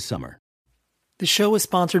 QX80 coming this summer. The show is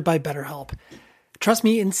sponsored by BetterHelp. Trust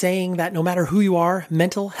me in saying that no matter who you are,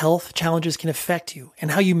 mental health challenges can affect you,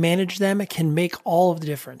 and how you manage them can make all of the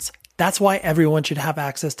difference. That's why everyone should have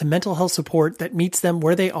access to mental health support that meets them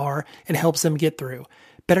where they are and helps them get through.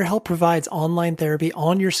 BetterHelp provides online therapy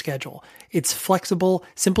on your schedule. It's flexible,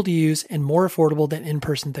 simple to use, and more affordable than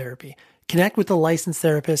in-person therapy. Connect with a licensed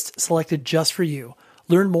therapist selected just for you.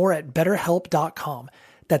 Learn more at BetterHelp.com.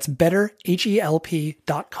 That's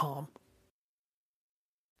BetterHelp.com.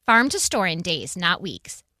 Farm to store in days, not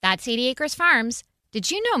weeks. That's 80 Acres Farms. Did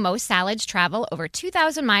you know most salads travel over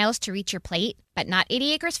 2,000 miles to reach your plate? But not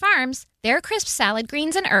 80 Acres Farms. Their crisp salad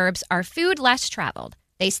greens and herbs are food less traveled.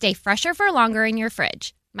 They stay fresher for longer in your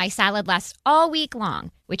fridge. My salad lasts all week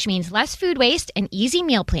long, which means less food waste and easy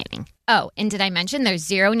meal planning. Oh, and did I mention there's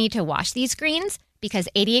zero need to wash these greens? Because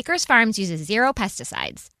 80 Acres Farms uses zero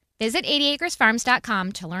pesticides. Visit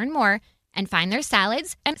 80acresfarms.com to learn more and find their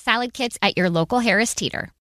salads and salad kits at your local Harris Teeter.